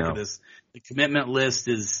kept track of this. The commitment list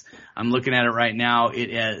is, I'm looking at it right now.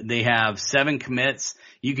 They have 7 commits.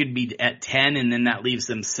 You could be at 10 and then that leaves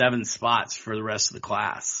them 7 spots for the rest of the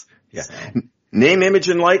class. Yeah. So. Name, image,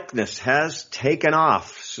 and likeness has taken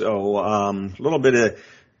off. So, a little bit of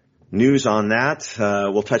news on that.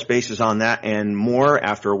 We'll touch bases on that and more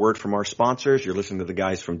after a word from our sponsors. You're listening to the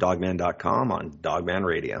guys from Dogman.com on Dogman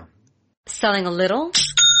Radio. Selling a little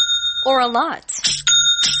or a lot?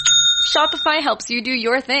 Shopify helps you do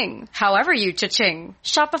your thing, however you cha-ching.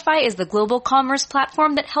 Shopify is the global commerce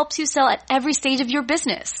platform that helps you sell at every stage of your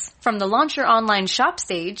business. From the launch your online shop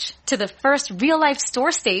stage, to the first real-life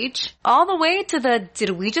store stage, all the way to the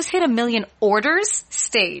did we just hit 1 million orders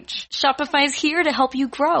stage. Shopify is here to help you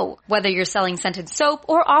grow. Whether you're selling scented soap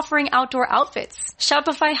or offering outdoor outfits,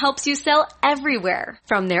 Shopify helps you sell everywhere.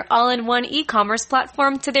 From their all-in-one e-commerce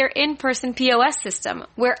platform to their in-person POS system,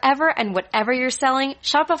 wherever and whatever you're selling,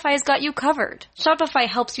 Shopify's got you covered. Shopify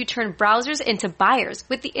helps you turn browsers into buyers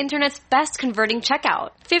with the internet's best converting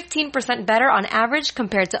checkout. 15% better on average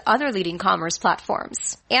compared to other leading commerce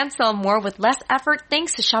platforms. And sell more with less effort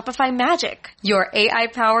thanks to Shopify Magic, your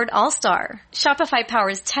AI-powered all-star. Shopify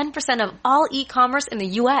powers 10% of all e-commerce in the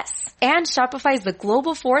U.S. And Shopify is the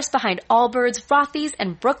global force behind Allbirds, Rothy's,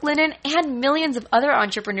 and Brooklinen, and millions of other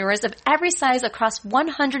entrepreneurs of every size across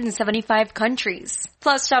 175 countries.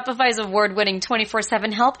 Plus, Shopify's award-winning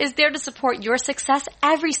 24/7 help is there to support your success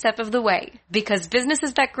every step of the way. Because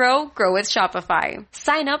businesses that grow with Shopify.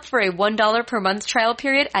 Sign up for a $1 per month trial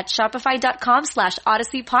period at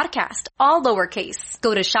shopify.com/Odyssey Podcast, all lowercase.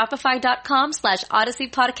 Go to shopify.com/Odyssey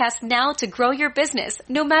Podcast now to grow your business,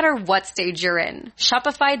 no matter what stage you're in.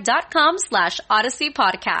 Shopify.com/Odyssey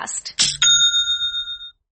Podcast.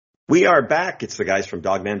 We are back. It's the guys from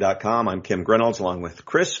Dogman.com. I'm Kim Grinolds along with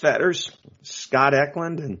Chris Fetters, Scott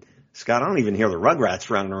Eklund, and Scott, I don't even hear the Rugrats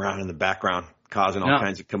running around in the background causing all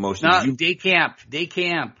kinds of commotion. No, day camp.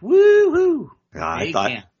 Woo-hoo. I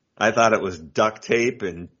thought it was duct tape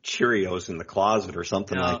and Cheerios in the closet or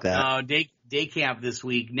something like that. No, day camp this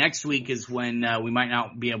week. Next week is when we might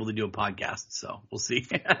not be able to do a podcast, so we'll see.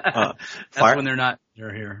 That's when they're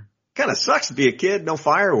here. Kind of sucks to be a kid, no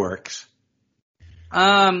fireworks.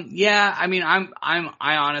 Yeah, I mean,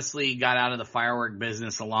 I honestly got out of the firework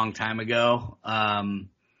business a long time ago. And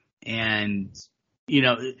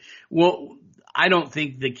I don't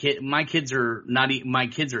think my kids are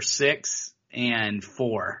 6 and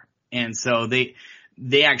 4. And so they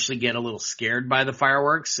actually get a little scared by the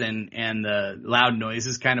fireworks and the loud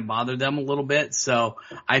noises kind of bother them a little bit. So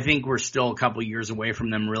I think we're still a couple years away from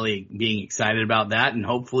them really being excited about that. And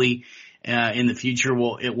hopefully, in the future,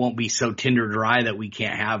 it won't be so tinder dry that we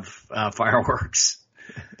can't have fireworks.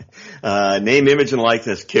 Name, image, and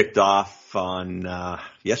likeness kicked off on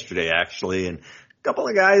yesterday, actually, and a couple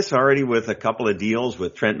of guys already with a couple of deals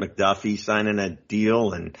with Trent McDuffie signing a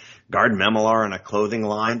deal and Gard Memolar on a clothing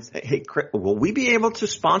line. Hey, Chris, will we be able to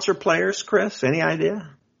sponsor players, Chris? Any idea?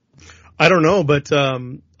 I don't know, but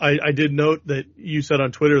I did note that you said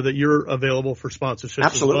on Twitter that you're available for sponsorships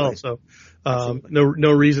Absolutely. as well. So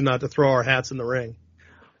no reason not to throw our hats in the ring.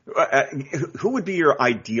 Who would be your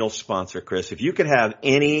ideal sponsor, Chris? If you could have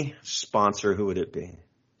any sponsor, who would it be?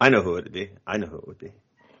 I know who it would be.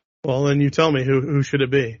 Well, then you tell me who should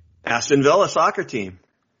it be? Aston Villa soccer team.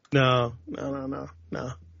 No. Right.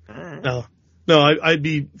 No, I'd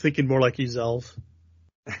be thinking more like Ezell's.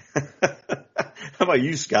 How about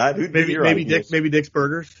you, Scott? Who'd be your ideal? Maybe Dick's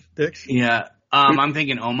Burgers. Dick's. Yeah. I'm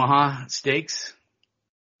thinking Omaha Steaks.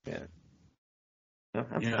 Yeah.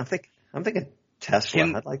 I'm thinking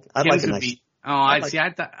Tesla. I'd like a nice. I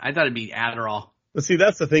thought it'd be Adderall. But see,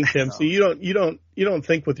 that's the thing, Tim. So you don't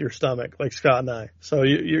think with your stomach like Scott and I. So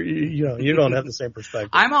you don't have the same perspective.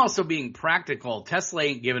 I'm also being practical. Tesla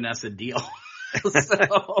ain't giving us a deal.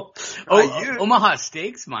 So Omaha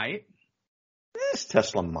Steaks might. Yes,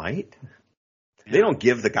 Tesla might. They don't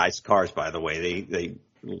give the guys cars, by the way. They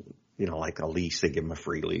like a lease. They give them a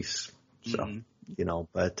free lease. So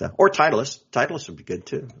but or Titleist would be good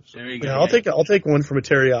too. So. There you go. Yeah, I'll take one from a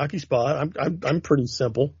teriyaki spot. I'm pretty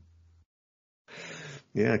simple.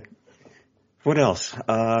 Yeah. What else?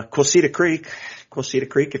 Quilceda Creek,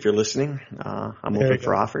 if you're listening, I'm open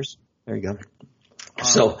for offers. There you go.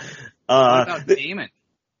 So, what about Damon?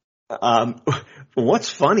 What's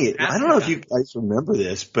funny, I don't know if you guys remember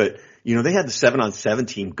this, but they had the 7-on-7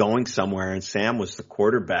 team going somewhere and Sam was the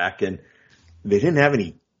quarterback and they didn't have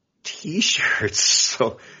any t-shirts.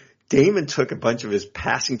 So Damon took a bunch of his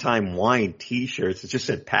passing time wine t-shirts. It just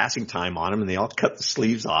said passing time on them and they all cut the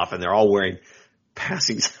sleeves off and they're all wearing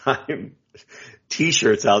passing time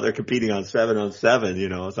t-shirts out there competing on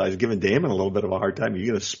 7-on-7, So I was giving Damon a little bit of a hard time. Are you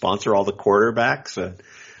going to sponsor all the quarterbacks? And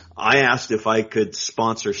I asked if I could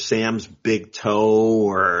sponsor Sam's big toe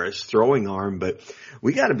or his throwing arm, but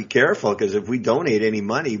we got to be careful because if we donate any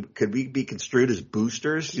money, could we be construed as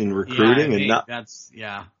boosters in recruiting?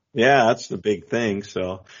 That's the big thing.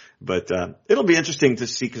 So, but it'll be interesting to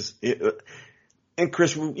see because. And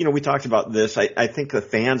Chris, we talked about this. I think the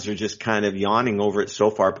fans are just kind of yawning over it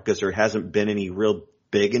so far because there hasn't been any real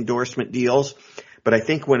big endorsement deals. But I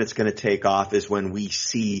think when it's going to take off is when we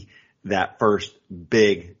see that first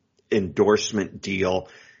big endorsement deal.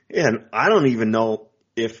 And I don't even know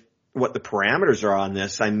what the parameters are on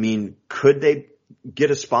this. I mean, could they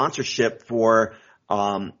get a sponsorship for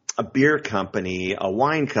a beer company, a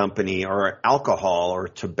wine company, or alcohol or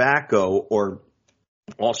tobacco, or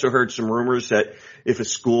also heard some rumors that if a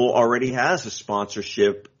school already has a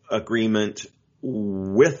sponsorship agreement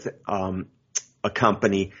with a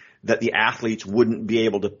company, that the athletes wouldn't be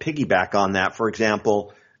able to piggyback on that. For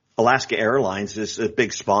example, Alaska Airlines is a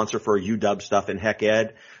big sponsor for UW stuff in Heck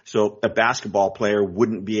Ed. So a basketball player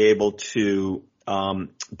wouldn't be able to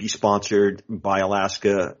be sponsored by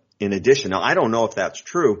Alaska in addition. Now, I don't know if that's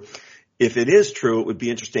true. If it is true, it would be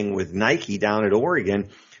interesting with Nike down at Oregon.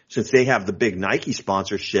 Since they have the big Nike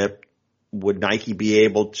sponsorship, would Nike be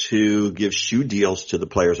able to give shoe deals to the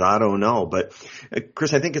players? I don't know. But,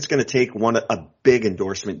 Chris, I think it's going to take a big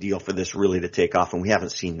endorsement deal for this really to take off, and we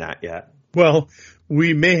haven't seen that yet. Well,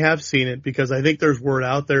 we may have seen it because I think there's word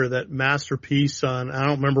out there that Masterpiece son, I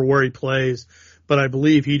don't remember where he plays, but I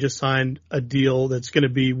believe he just signed a deal that's going to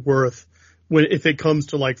be worth, if it comes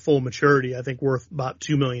to like full maturity, I think worth about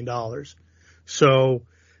 $2 million. So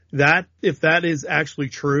that, if that is actually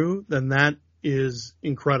true, then that is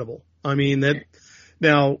incredible. I mean,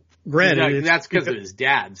 now, granted, that's because of his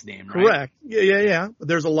dad's name, right? Correct. Yeah.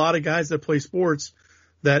 There's a lot of guys that play sports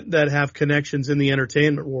that have connections in the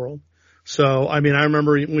entertainment world. So, I mean, I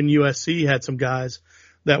remember when USC had some guys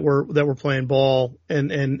that were playing ball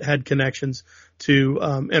and had connections to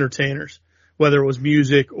entertainers, whether it was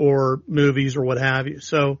music or movies or what have you.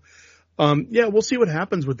 So, we'll see what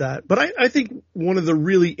happens with that. But I think one of the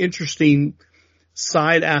really interesting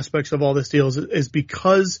side aspects of all this deal is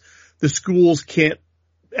because the schools can't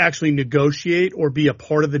actually negotiate or be a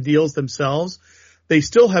part of the deals themselves, they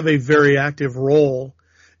still have a very active role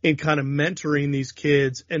in kind of mentoring these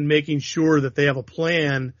kids and making sure that they have a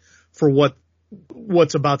plan for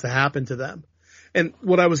what's about to happen to them. And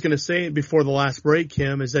what I was going to say before the last break,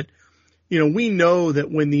 Kim, is that, we know that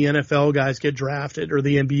when the NFL guys get drafted or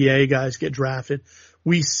the NBA guys get drafted,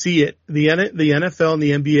 we see it. The NFL and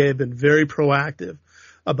the NBA have been very proactive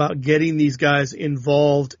about getting these guys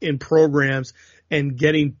involved in programs and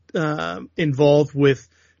getting involved with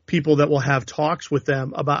people that will have talks with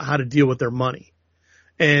them about how to deal with their money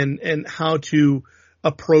and how to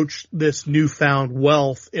approach this newfound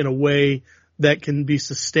wealth in a way that can be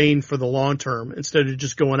sustained for the long term instead of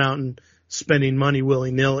just going out and spending money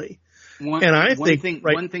willy-nilly. One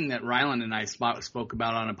thing that Ryland and I spoke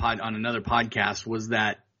about on another podcast was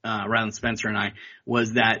that Ryland Spencer and I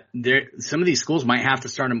was that some of these schools might have to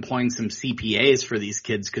start employing some CPAs for these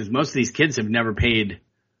kids because most of these kids have never paid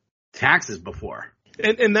taxes before.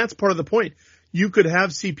 And that's part of the point. You could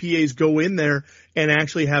have CPAs go in there and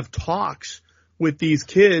actually have talks with these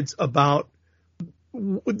kids about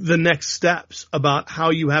the next steps, about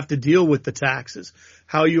how you have to deal with the taxes,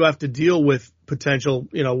 how you have to deal with potential,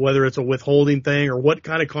 whether it's a withholding thing or what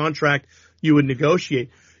kind of contract you would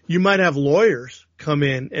negotiate. You might have lawyers come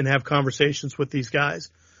in and have conversations with these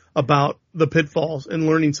guys about the pitfalls and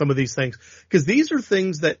learning some of these things. Because these are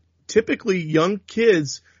things that typically young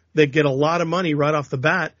kids that get a lot of money right off the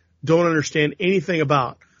bat don't understand anything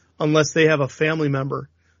about unless they have a family member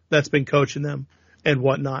that's been coaching them and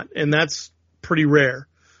whatnot. And that's pretty rare.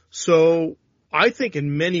 So I think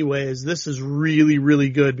in many ways this is really, really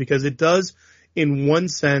good because it does, in one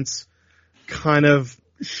sense, kind of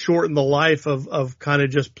shorten the life of kind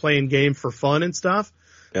of just playing game for fun and stuff.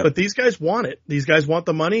 Yep. But these guys want it. These guys want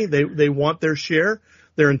the money. They want their share.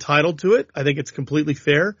 They're entitled to it. I think it's completely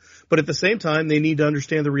fair. But at the same time, they need to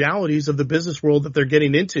understand the realities of the business world that they're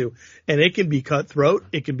getting into. And it can be cutthroat.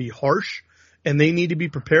 It can be harsh. And they need to be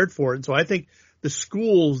prepared for it. And so I think the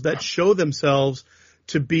schools that show themselves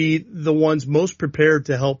to be the ones most prepared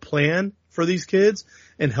to help plan for these kids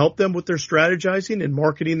and help them with their strategizing and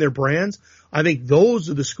marketing their brands, I think those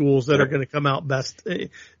are the schools that are going to come out best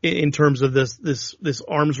in terms of this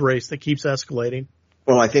arms race that keeps escalating.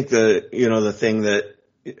 Well, I think the thing that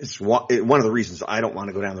is one of the reasons I don't want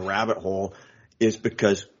to go down the rabbit hole is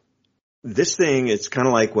because this thing, it's kind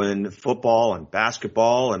of like when football and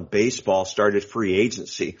basketball and baseball started free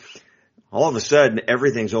agency. All of a sudden,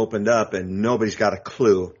 everything's opened up and nobody's got a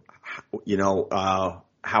clue, how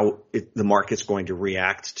the market's going to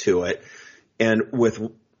react to it. And with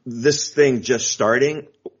this thing just starting,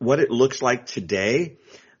 what it looks like today,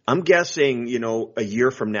 I'm guessing, a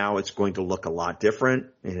year from now, it's going to look a lot different.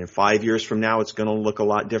 And in 5 years from now, it's going to look a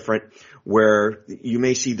lot different, where you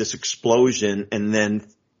may see this explosion and then,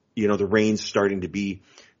 the reins starting to be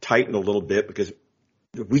tightened a little bit because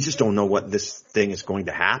we just don't know what this thing is going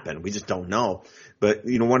to happen. We just don't know. But,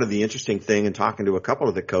 one of the interesting thing in talking to a couple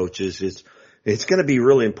of the coaches is it's going to be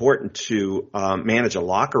really important to manage a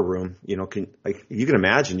locker room. You can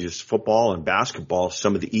imagine just football and basketball,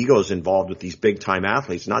 some of the egos involved with these big time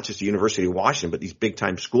athletes, not just the University of Washington, but these big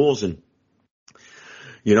time schools. And,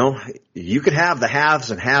 you could have the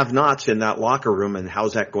haves and have nots in that locker room, and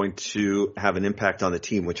how's that going to have an impact on the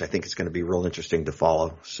team, which I think is going to be real interesting to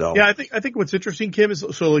follow. So yeah, I think what's interesting, Kim, is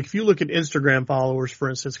if you look at Instagram followers, for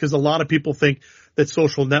instance, because a lot of people think that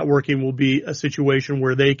social networking will be a situation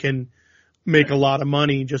where they can make a lot of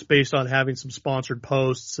money just based on having some sponsored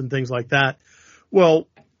posts and things like that. Well,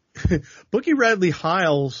 Bookie Radley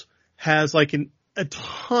Hiles has like a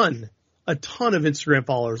ton of Instagram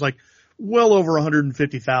followers, like well over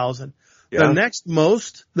 150,000. Yeah. The next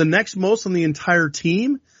most on the entire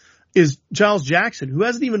team is Giles Jackson, who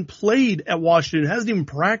hasn't even played at Washington, hasn't even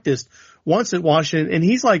practiced once at Washington, and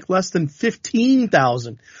he's like less than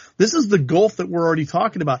 15,000. This is the gulf that we're already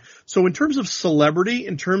talking about. So in terms of celebrity,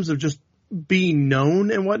 in terms of just being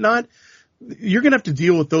known and whatnot, you're going to have to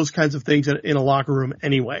deal with those kinds of things in a locker room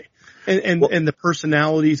anyway. And the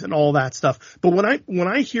personalities and all that stuff. But when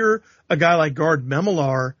I hear a guy like Gard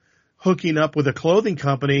Memelar hooking up with a clothing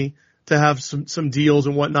company to have some deals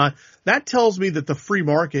and whatnot, that tells me that the free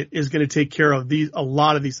market is going to take care of a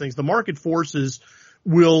lot of these things. The market forces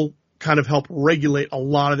will kind of help regulate a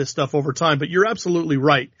lot of this stuff over time. But you're absolutely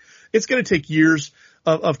right. It's going to take years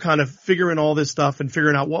of kind of figuring all this stuff and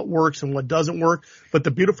figuring out what works and what doesn't work. But the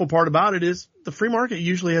beautiful part about it is the free market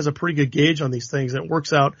usually has a pretty good gauge on these things, and it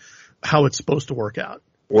works out how it's supposed to work out.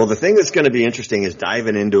 Well, the thing that's going to be interesting is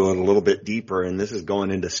diving into it a little bit deeper, and this is going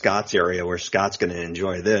into Scott's area where Scott's going to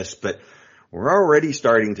enjoy this, but we're already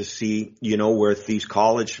starting to see, where these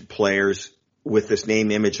college players with this name,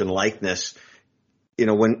 image, and likeness,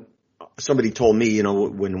 when somebody told me,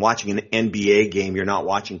 when watching an NBA game, you're not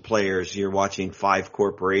watching players, you're watching 5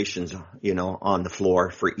 corporations, on the floor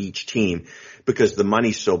for each team because the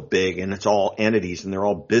money's so big and it's all entities and they're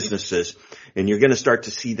all businesses. And you're going to start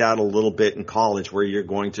to see that a little bit in college where you're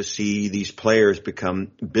going to see these players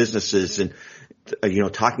become businesses and,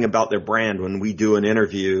 talking about their brand. When we do an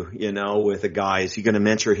interview, with a guy, is he going to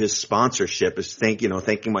mention his sponsorship as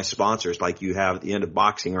thanking my sponsors like you have at the end of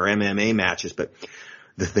boxing or MMA matches. But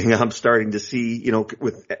the thing I'm starting to see,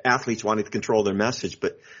 with athletes wanting to control their message.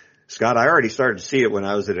 But Scott, I already started to see it when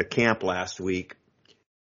I was at a camp last week.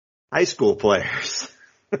 High school players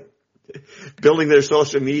building their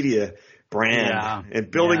social media brand and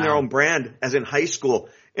building their own brand as in high school.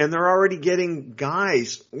 And they're already getting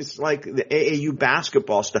guys. It's like the AAU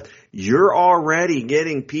basketball stuff. You're already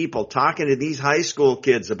getting people talking to these high school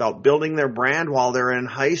kids about building their brand while they're in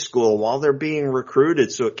high school, while they're being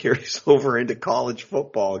recruited. So it carries over into college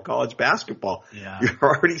football and college basketball. Yeah. You're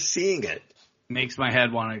already seeing it. Makes my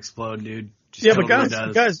head want to explode, dude. But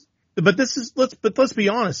guys, let's be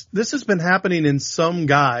honest. This has been happening in some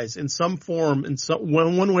guys, in some form, in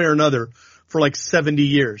one way or another for like 70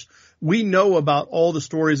 years. We know about all the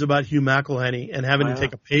stories about Hugh McElhenney and having to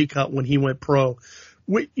take a pay cut when he went pro.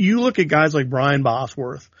 You look at guys like Brian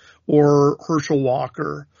Bosworth or Herschel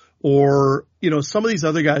Walker or, some of these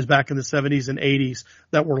other guys back in the 70s and 80s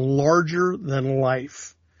that were larger than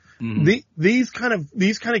life. These kind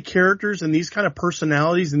of characters and these kind of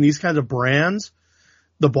personalities and these kinds of brands,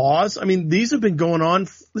 the Boss, I mean, this has been going on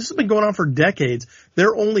for decades.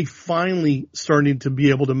 They're only finally starting to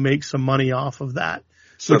be able to make some money off of that,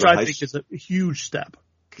 which I think is a huge step.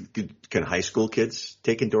 Can high school kids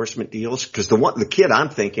take endorsement deals? Because the kid I'm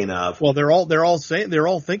thinking of. Well, they're all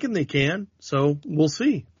thinking they can. So we'll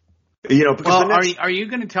see. Because are you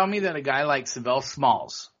going to tell me that a guy like Savell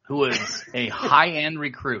Smalls, who is a high-end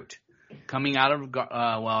recruit coming out of,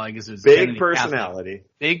 I guess it was big personality,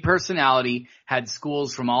 had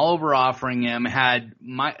schools from all over offering him,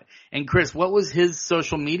 and Chris, what was his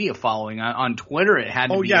social media following on Twitter? It had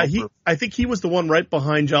to be. Oh yeah, I think he was the one right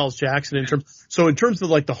behind Giles Jackson in terms of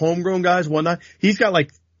like the homegrown guys, whatnot. He's got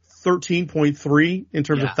like 13.3 in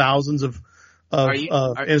terms of thousands of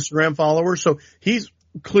Instagram followers. So he's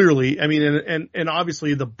clearly, I mean, and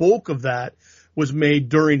obviously the bulk of that was made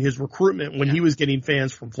during his recruitment when he was getting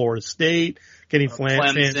fans from Florida State, getting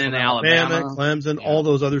fans from Alabama, Clemson, all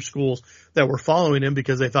those other schools that were following him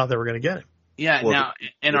because they thought they were going to get him. Yeah. Well,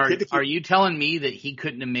 are you telling me that he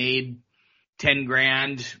couldn't have made 10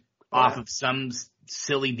 grand off of some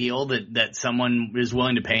silly deal that someone is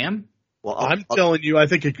willing to pay him? Well, I'm telling you, I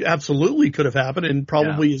think it absolutely could have happened and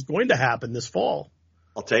probably is going to happen this fall.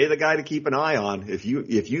 I'll tell you the guy to keep an eye on.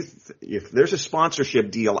 If there's a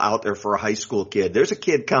sponsorship deal out there for a high school kid, there's a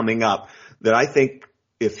kid coming up that I think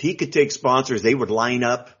if he could take sponsors, they would line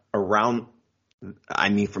up around,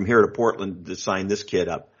 from here to Portland to sign this kid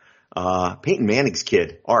up. Peyton Manning's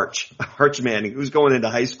kid, Arch Manning, who's going into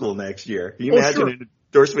high school next year. Can you imagine an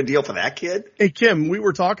endorsement deal for that kid? Hey, Kim, we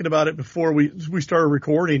were talking about it before we started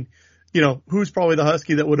recording. Who's probably the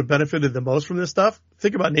Husky that would have benefited the most from this stuff?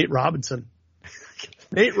 Think about Nate Robinson.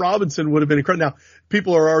 Nate Robinson would have been incredible. Now,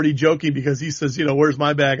 people are already joking because he says, where's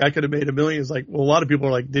my bag? I could have made $1 million. It's like, well, a lot of people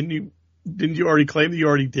are like, didn't you already claim that you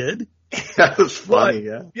already did? That was funny,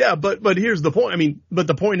 Yeah, but here's the point. But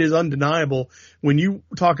the point is undeniable. When you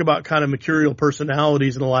talk about kind of mercurial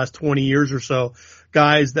personalities in the last 20 years or so,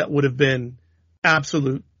 guys that would have been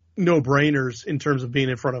absolute no-brainers in terms of being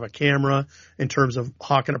in front of a camera, in terms of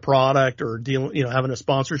hawking a product or dealing, having a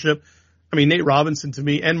sponsorship. Nate Robinson to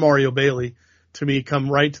me and Mario Bailey to me come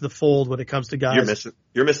right to the fold when it comes to guys.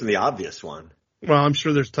 You're missing the obvious one. Well, I'm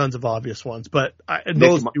sure there's tons of obvious ones, but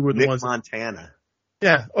those two were the ones. Nick Montana.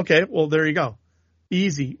 Yeah. Okay. Well, there you go.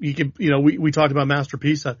 Easy. You can, we talked about Master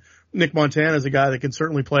Pisa. Nick Montana is a guy that can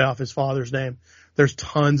certainly play off his father's name. There's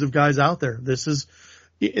tons of guys out there. This is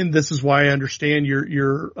why I understand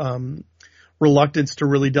your reluctance to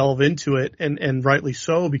really delve into it, and rightly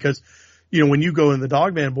so, because, when you go in the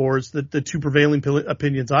Dogman boards, the two prevailing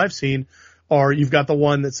opinions I've seen are you've got the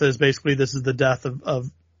one that says basically this is the death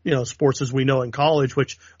of sports as we know in college,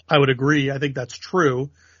 which I would agree. I think that's true.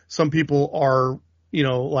 Some people are,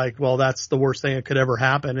 like, well, that's the worst thing that could ever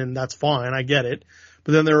happen, and that's fine. I get it.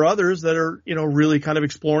 But then there are others that are, really kind of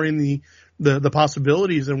exploring the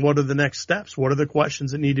possibilities and what are the next steps? What are the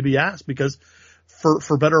questions that need to be asked? Because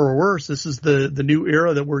for better or worse, this is the new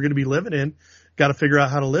era that we're going to be living in. Got to figure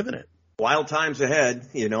out how to live in it. Wild times ahead,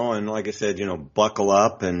 and like I said, buckle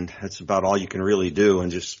up, and that's about all you can really do,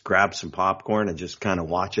 and just grab some popcorn and just kind of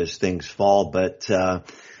watch as things fall. But,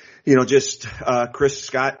 Chris,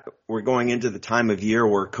 Scott, we're going into the time of year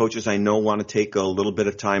where coaches I know want to take a little bit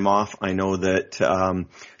of time off. I know that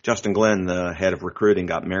Justin Glenn, the head of recruiting,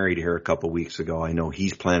 got married here a couple weeks ago. I know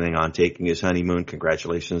he's planning on taking his honeymoon.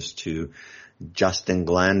 Congratulations to Justin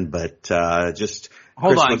Glenn. But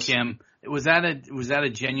hold on, Kim. Was that a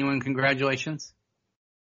genuine congratulations?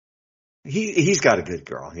 He's got a good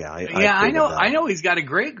girl. Yeah. I know he's got a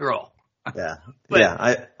great girl. Yeah.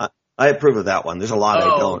 I approve of that one. There's a lot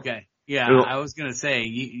I don't. Okay. Yeah. I was going to say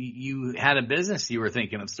you had a business you were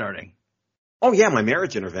thinking of starting. Oh yeah. My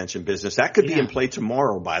marriage intervention business. That could be in play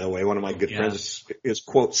tomorrow, by the way. One of my good friends is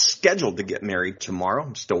quote scheduled to get married tomorrow.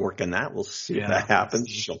 I'm still working that. We'll see if that happens.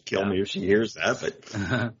 She'll kill me if she hears that,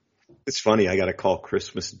 but it's funny. I got a call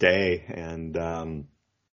Christmas Day and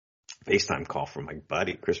FaceTime call from my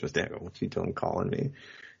buddy Christmas Day. I go, what's he doing calling me?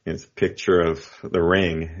 And it's a picture of the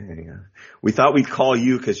ring. And, we thought we'd call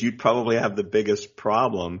you because you'd probably have the biggest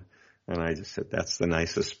problem. And I just said, that's the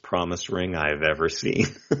nicest promise ring I've ever seen.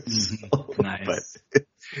 Nice. But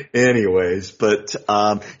anyways,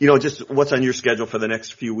 just what's on your schedule for the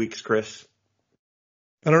next few weeks, Chris?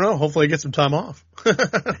 I don't know. Hopefully I get some time off.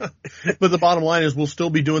 But the bottom line is we'll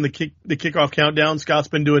still be doing the kickoff countdown. Scott's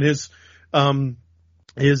been doing his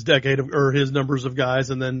decade or his numbers of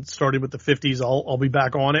guys, and then starting with the 50s, I'll be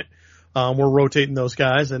back on it. We're rotating those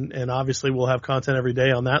guys, and obviously we'll have content every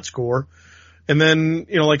day on that score. And then,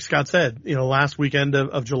 like Scott said, last weekend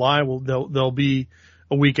of July, there'll be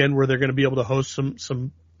a weekend where they're going to be able to host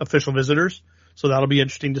some official visitors. So that'll be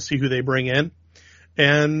interesting to see who they bring in.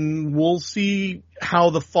 And we'll see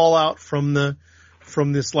how the fallout from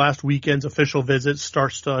this last weekend's official visit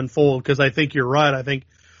starts to unfold. Because I think you're right. I think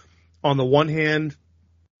on the one hand,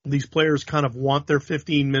 these players kind of want their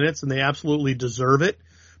 15 minutes and they absolutely deserve it.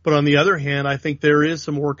 But on the other hand, I think there is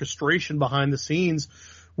some orchestration behind the scenes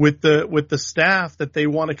with the staff that they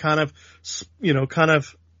want to kind of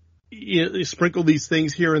sprinkle these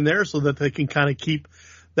things here and there so that they can kind of keep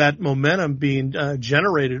that momentum being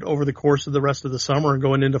generated over the course of the rest of the summer and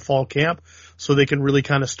going into fall camp, so they can really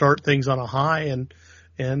kind of start things on a high.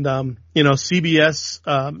 And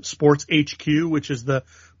CBS Sports HQ, which is the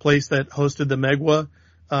place that hosted the Megwa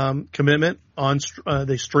commitment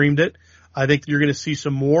they streamed it. I think you're going to see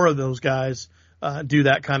some more of those guys do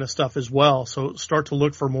that kind of stuff as well. So start to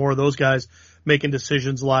look for more of those guys making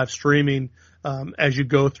decisions live streaming as you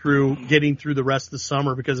go through getting through the rest of the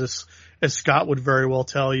summer, because as Scott would very well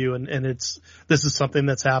tell you, and this is something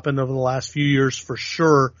that's happened over the last few years for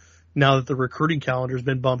sure. Now that the recruiting calendar has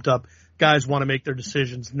been bumped up, guys want to make their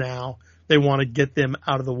decisions now. They want to get them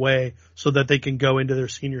out of the way so that they can go into their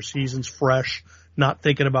senior seasons fresh, not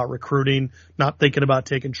thinking about recruiting, not thinking about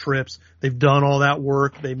taking trips. They've done all that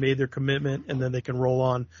work. They made their commitment, and then they can roll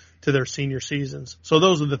on to their senior seasons. So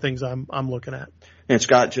those are the things I'm looking at. And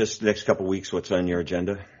Scott, just the next couple of weeks, what's on your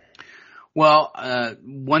agenda? Well,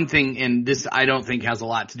 one thing, and this I don't think has a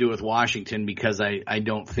lot to do with Washington, because I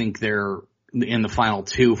don't think they're in the final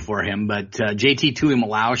two for him, but JT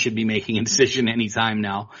Tuimoloau should be making a decision anytime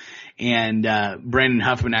now. And Brandon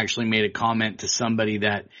Huffman actually made a comment to somebody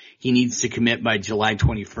that he needs to commit by July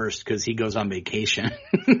 21st because he goes on vacation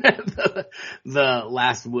the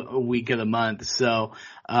last week of the month. So,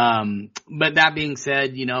 but that being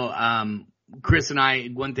said, Chris and I,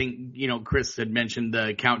 one thing, Chris had mentioned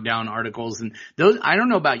the countdown articles, and those, I don't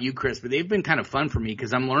know about you, Chris, but they've been kind of fun for me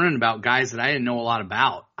because I'm learning about guys that I didn't know a lot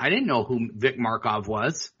about. I didn't know who Vic Markov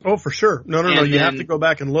was. Oh, for sure. No. You have to go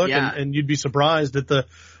back and look, and you'd be surprised at the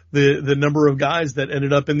number of guys that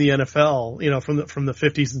ended up in the NFL, from the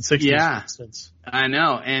 50s and 60s. Yeah, for instance. I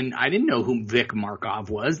know. And I didn't know who Vic Markov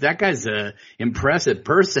was. That guy's a impressive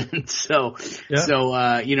person. So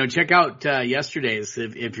check out yesterday's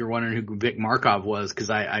if you're wondering who Vic Markov was, because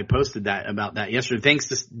I posted about that yesterday. Thanks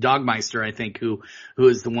to Dogmeister, I think, who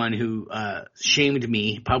is the one who shamed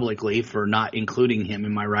me publicly for not including him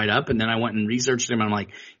in my write-up. And then I went and researched him, and I'm like,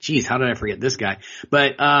 geez, how did I forget this guy?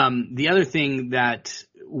 But the other thing that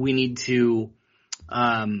we need to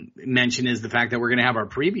mention is the fact that we're going to have our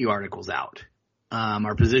preview articles out,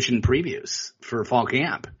 our position previews for fall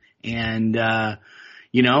camp. And, fall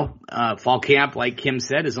camp, like Kim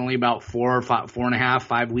said, is only about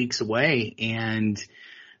 4.5 weeks away. And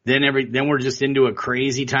then we're just into a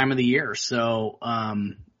crazy time of the year. So,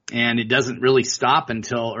 and it doesn't really stop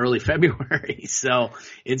until early February. So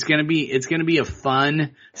it's going to be a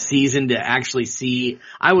fun season to actually see.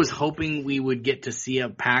 I was hoping we would get to see a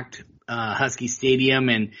packed Husky Stadium,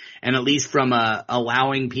 and at least from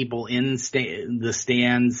allowing people in the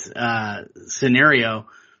stands scenario,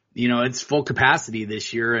 it's full capacity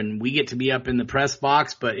this year, and we get to be up in the press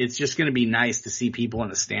box, but it's just going to be nice to see people in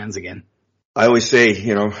the stands again. I always say,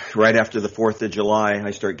 right after the 4th of July,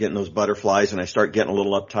 I start getting those butterflies and I start getting a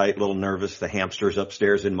little uptight, a little nervous. The hamster's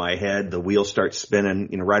upstairs in my head. The wheels start spinning,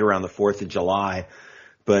 right around the 4th of July.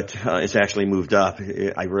 But it's actually moved up.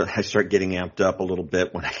 I start getting amped up a little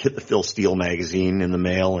bit when I get the Phil Steele magazine in the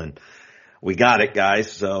mail, and we got it,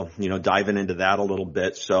 guys. So, diving into that a little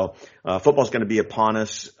bit. So, football's going to be upon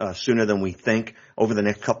us sooner than we think over the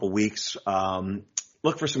next couple weeks.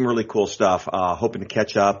 Look for some really cool stuff. Hoping to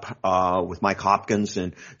catch up with Mike Hopkins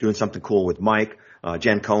and doing something cool with Mike.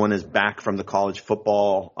 Jen Cohen is back from the college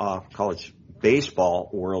baseball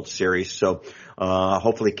World Series. So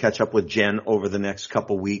hopefully catch up with Jen over the next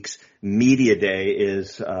couple weeks. Media Day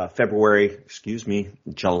is July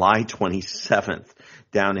 27th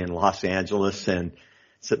down in Los Angeles, and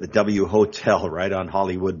it's at the W Hotel right on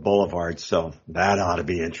Hollywood Boulevard. So that ought to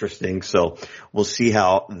be interesting. So we'll see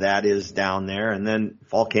how that is down there. And then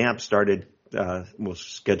fall camp was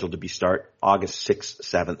scheduled to start August 6th,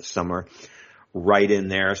 7th, somewhere right in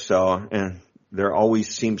there. So, and there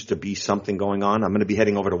always seems to be something going on. I'm going to be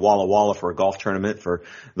heading over to Walla Walla for a golf tournament for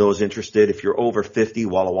those interested. If you're over 50,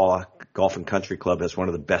 Walla Walla Golf and Country Club has one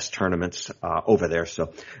of the best tournaments over there.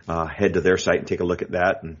 So head to their site and take a look at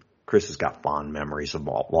that. And Chris has got fond memories of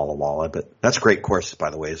Walla Walla, but that's a great course, by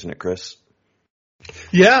the way, isn't it, Chris?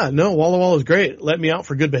 Yeah, no, Walla Walla is great. Let me out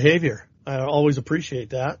for good behavior. I always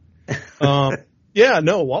appreciate that. Walla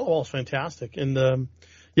Walla is fantastic. And,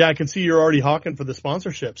 I can see you're already hawking for the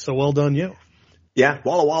sponsorship. So well done, you. Yeah,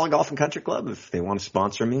 Walla Walla Golf and Country Club, if they want to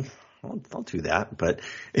sponsor me, I'll do that. But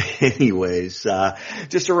anyways,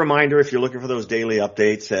 just a reminder, if you're looking for those daily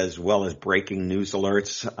updates as well as breaking news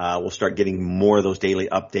alerts, we'll start getting more of those daily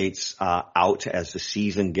updates out as the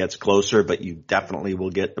season gets closer, but you definitely will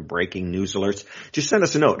get the breaking news alerts. Just send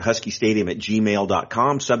us a note,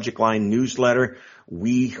 huskystadium@gmail.com, subject line newsletter.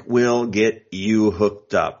 We will get you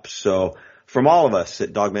hooked up. So from all of us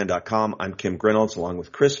at dogman.com, I'm Kim Grinolds along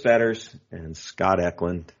with Chris Fetters and Scott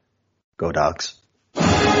Eklund. Go Dogs.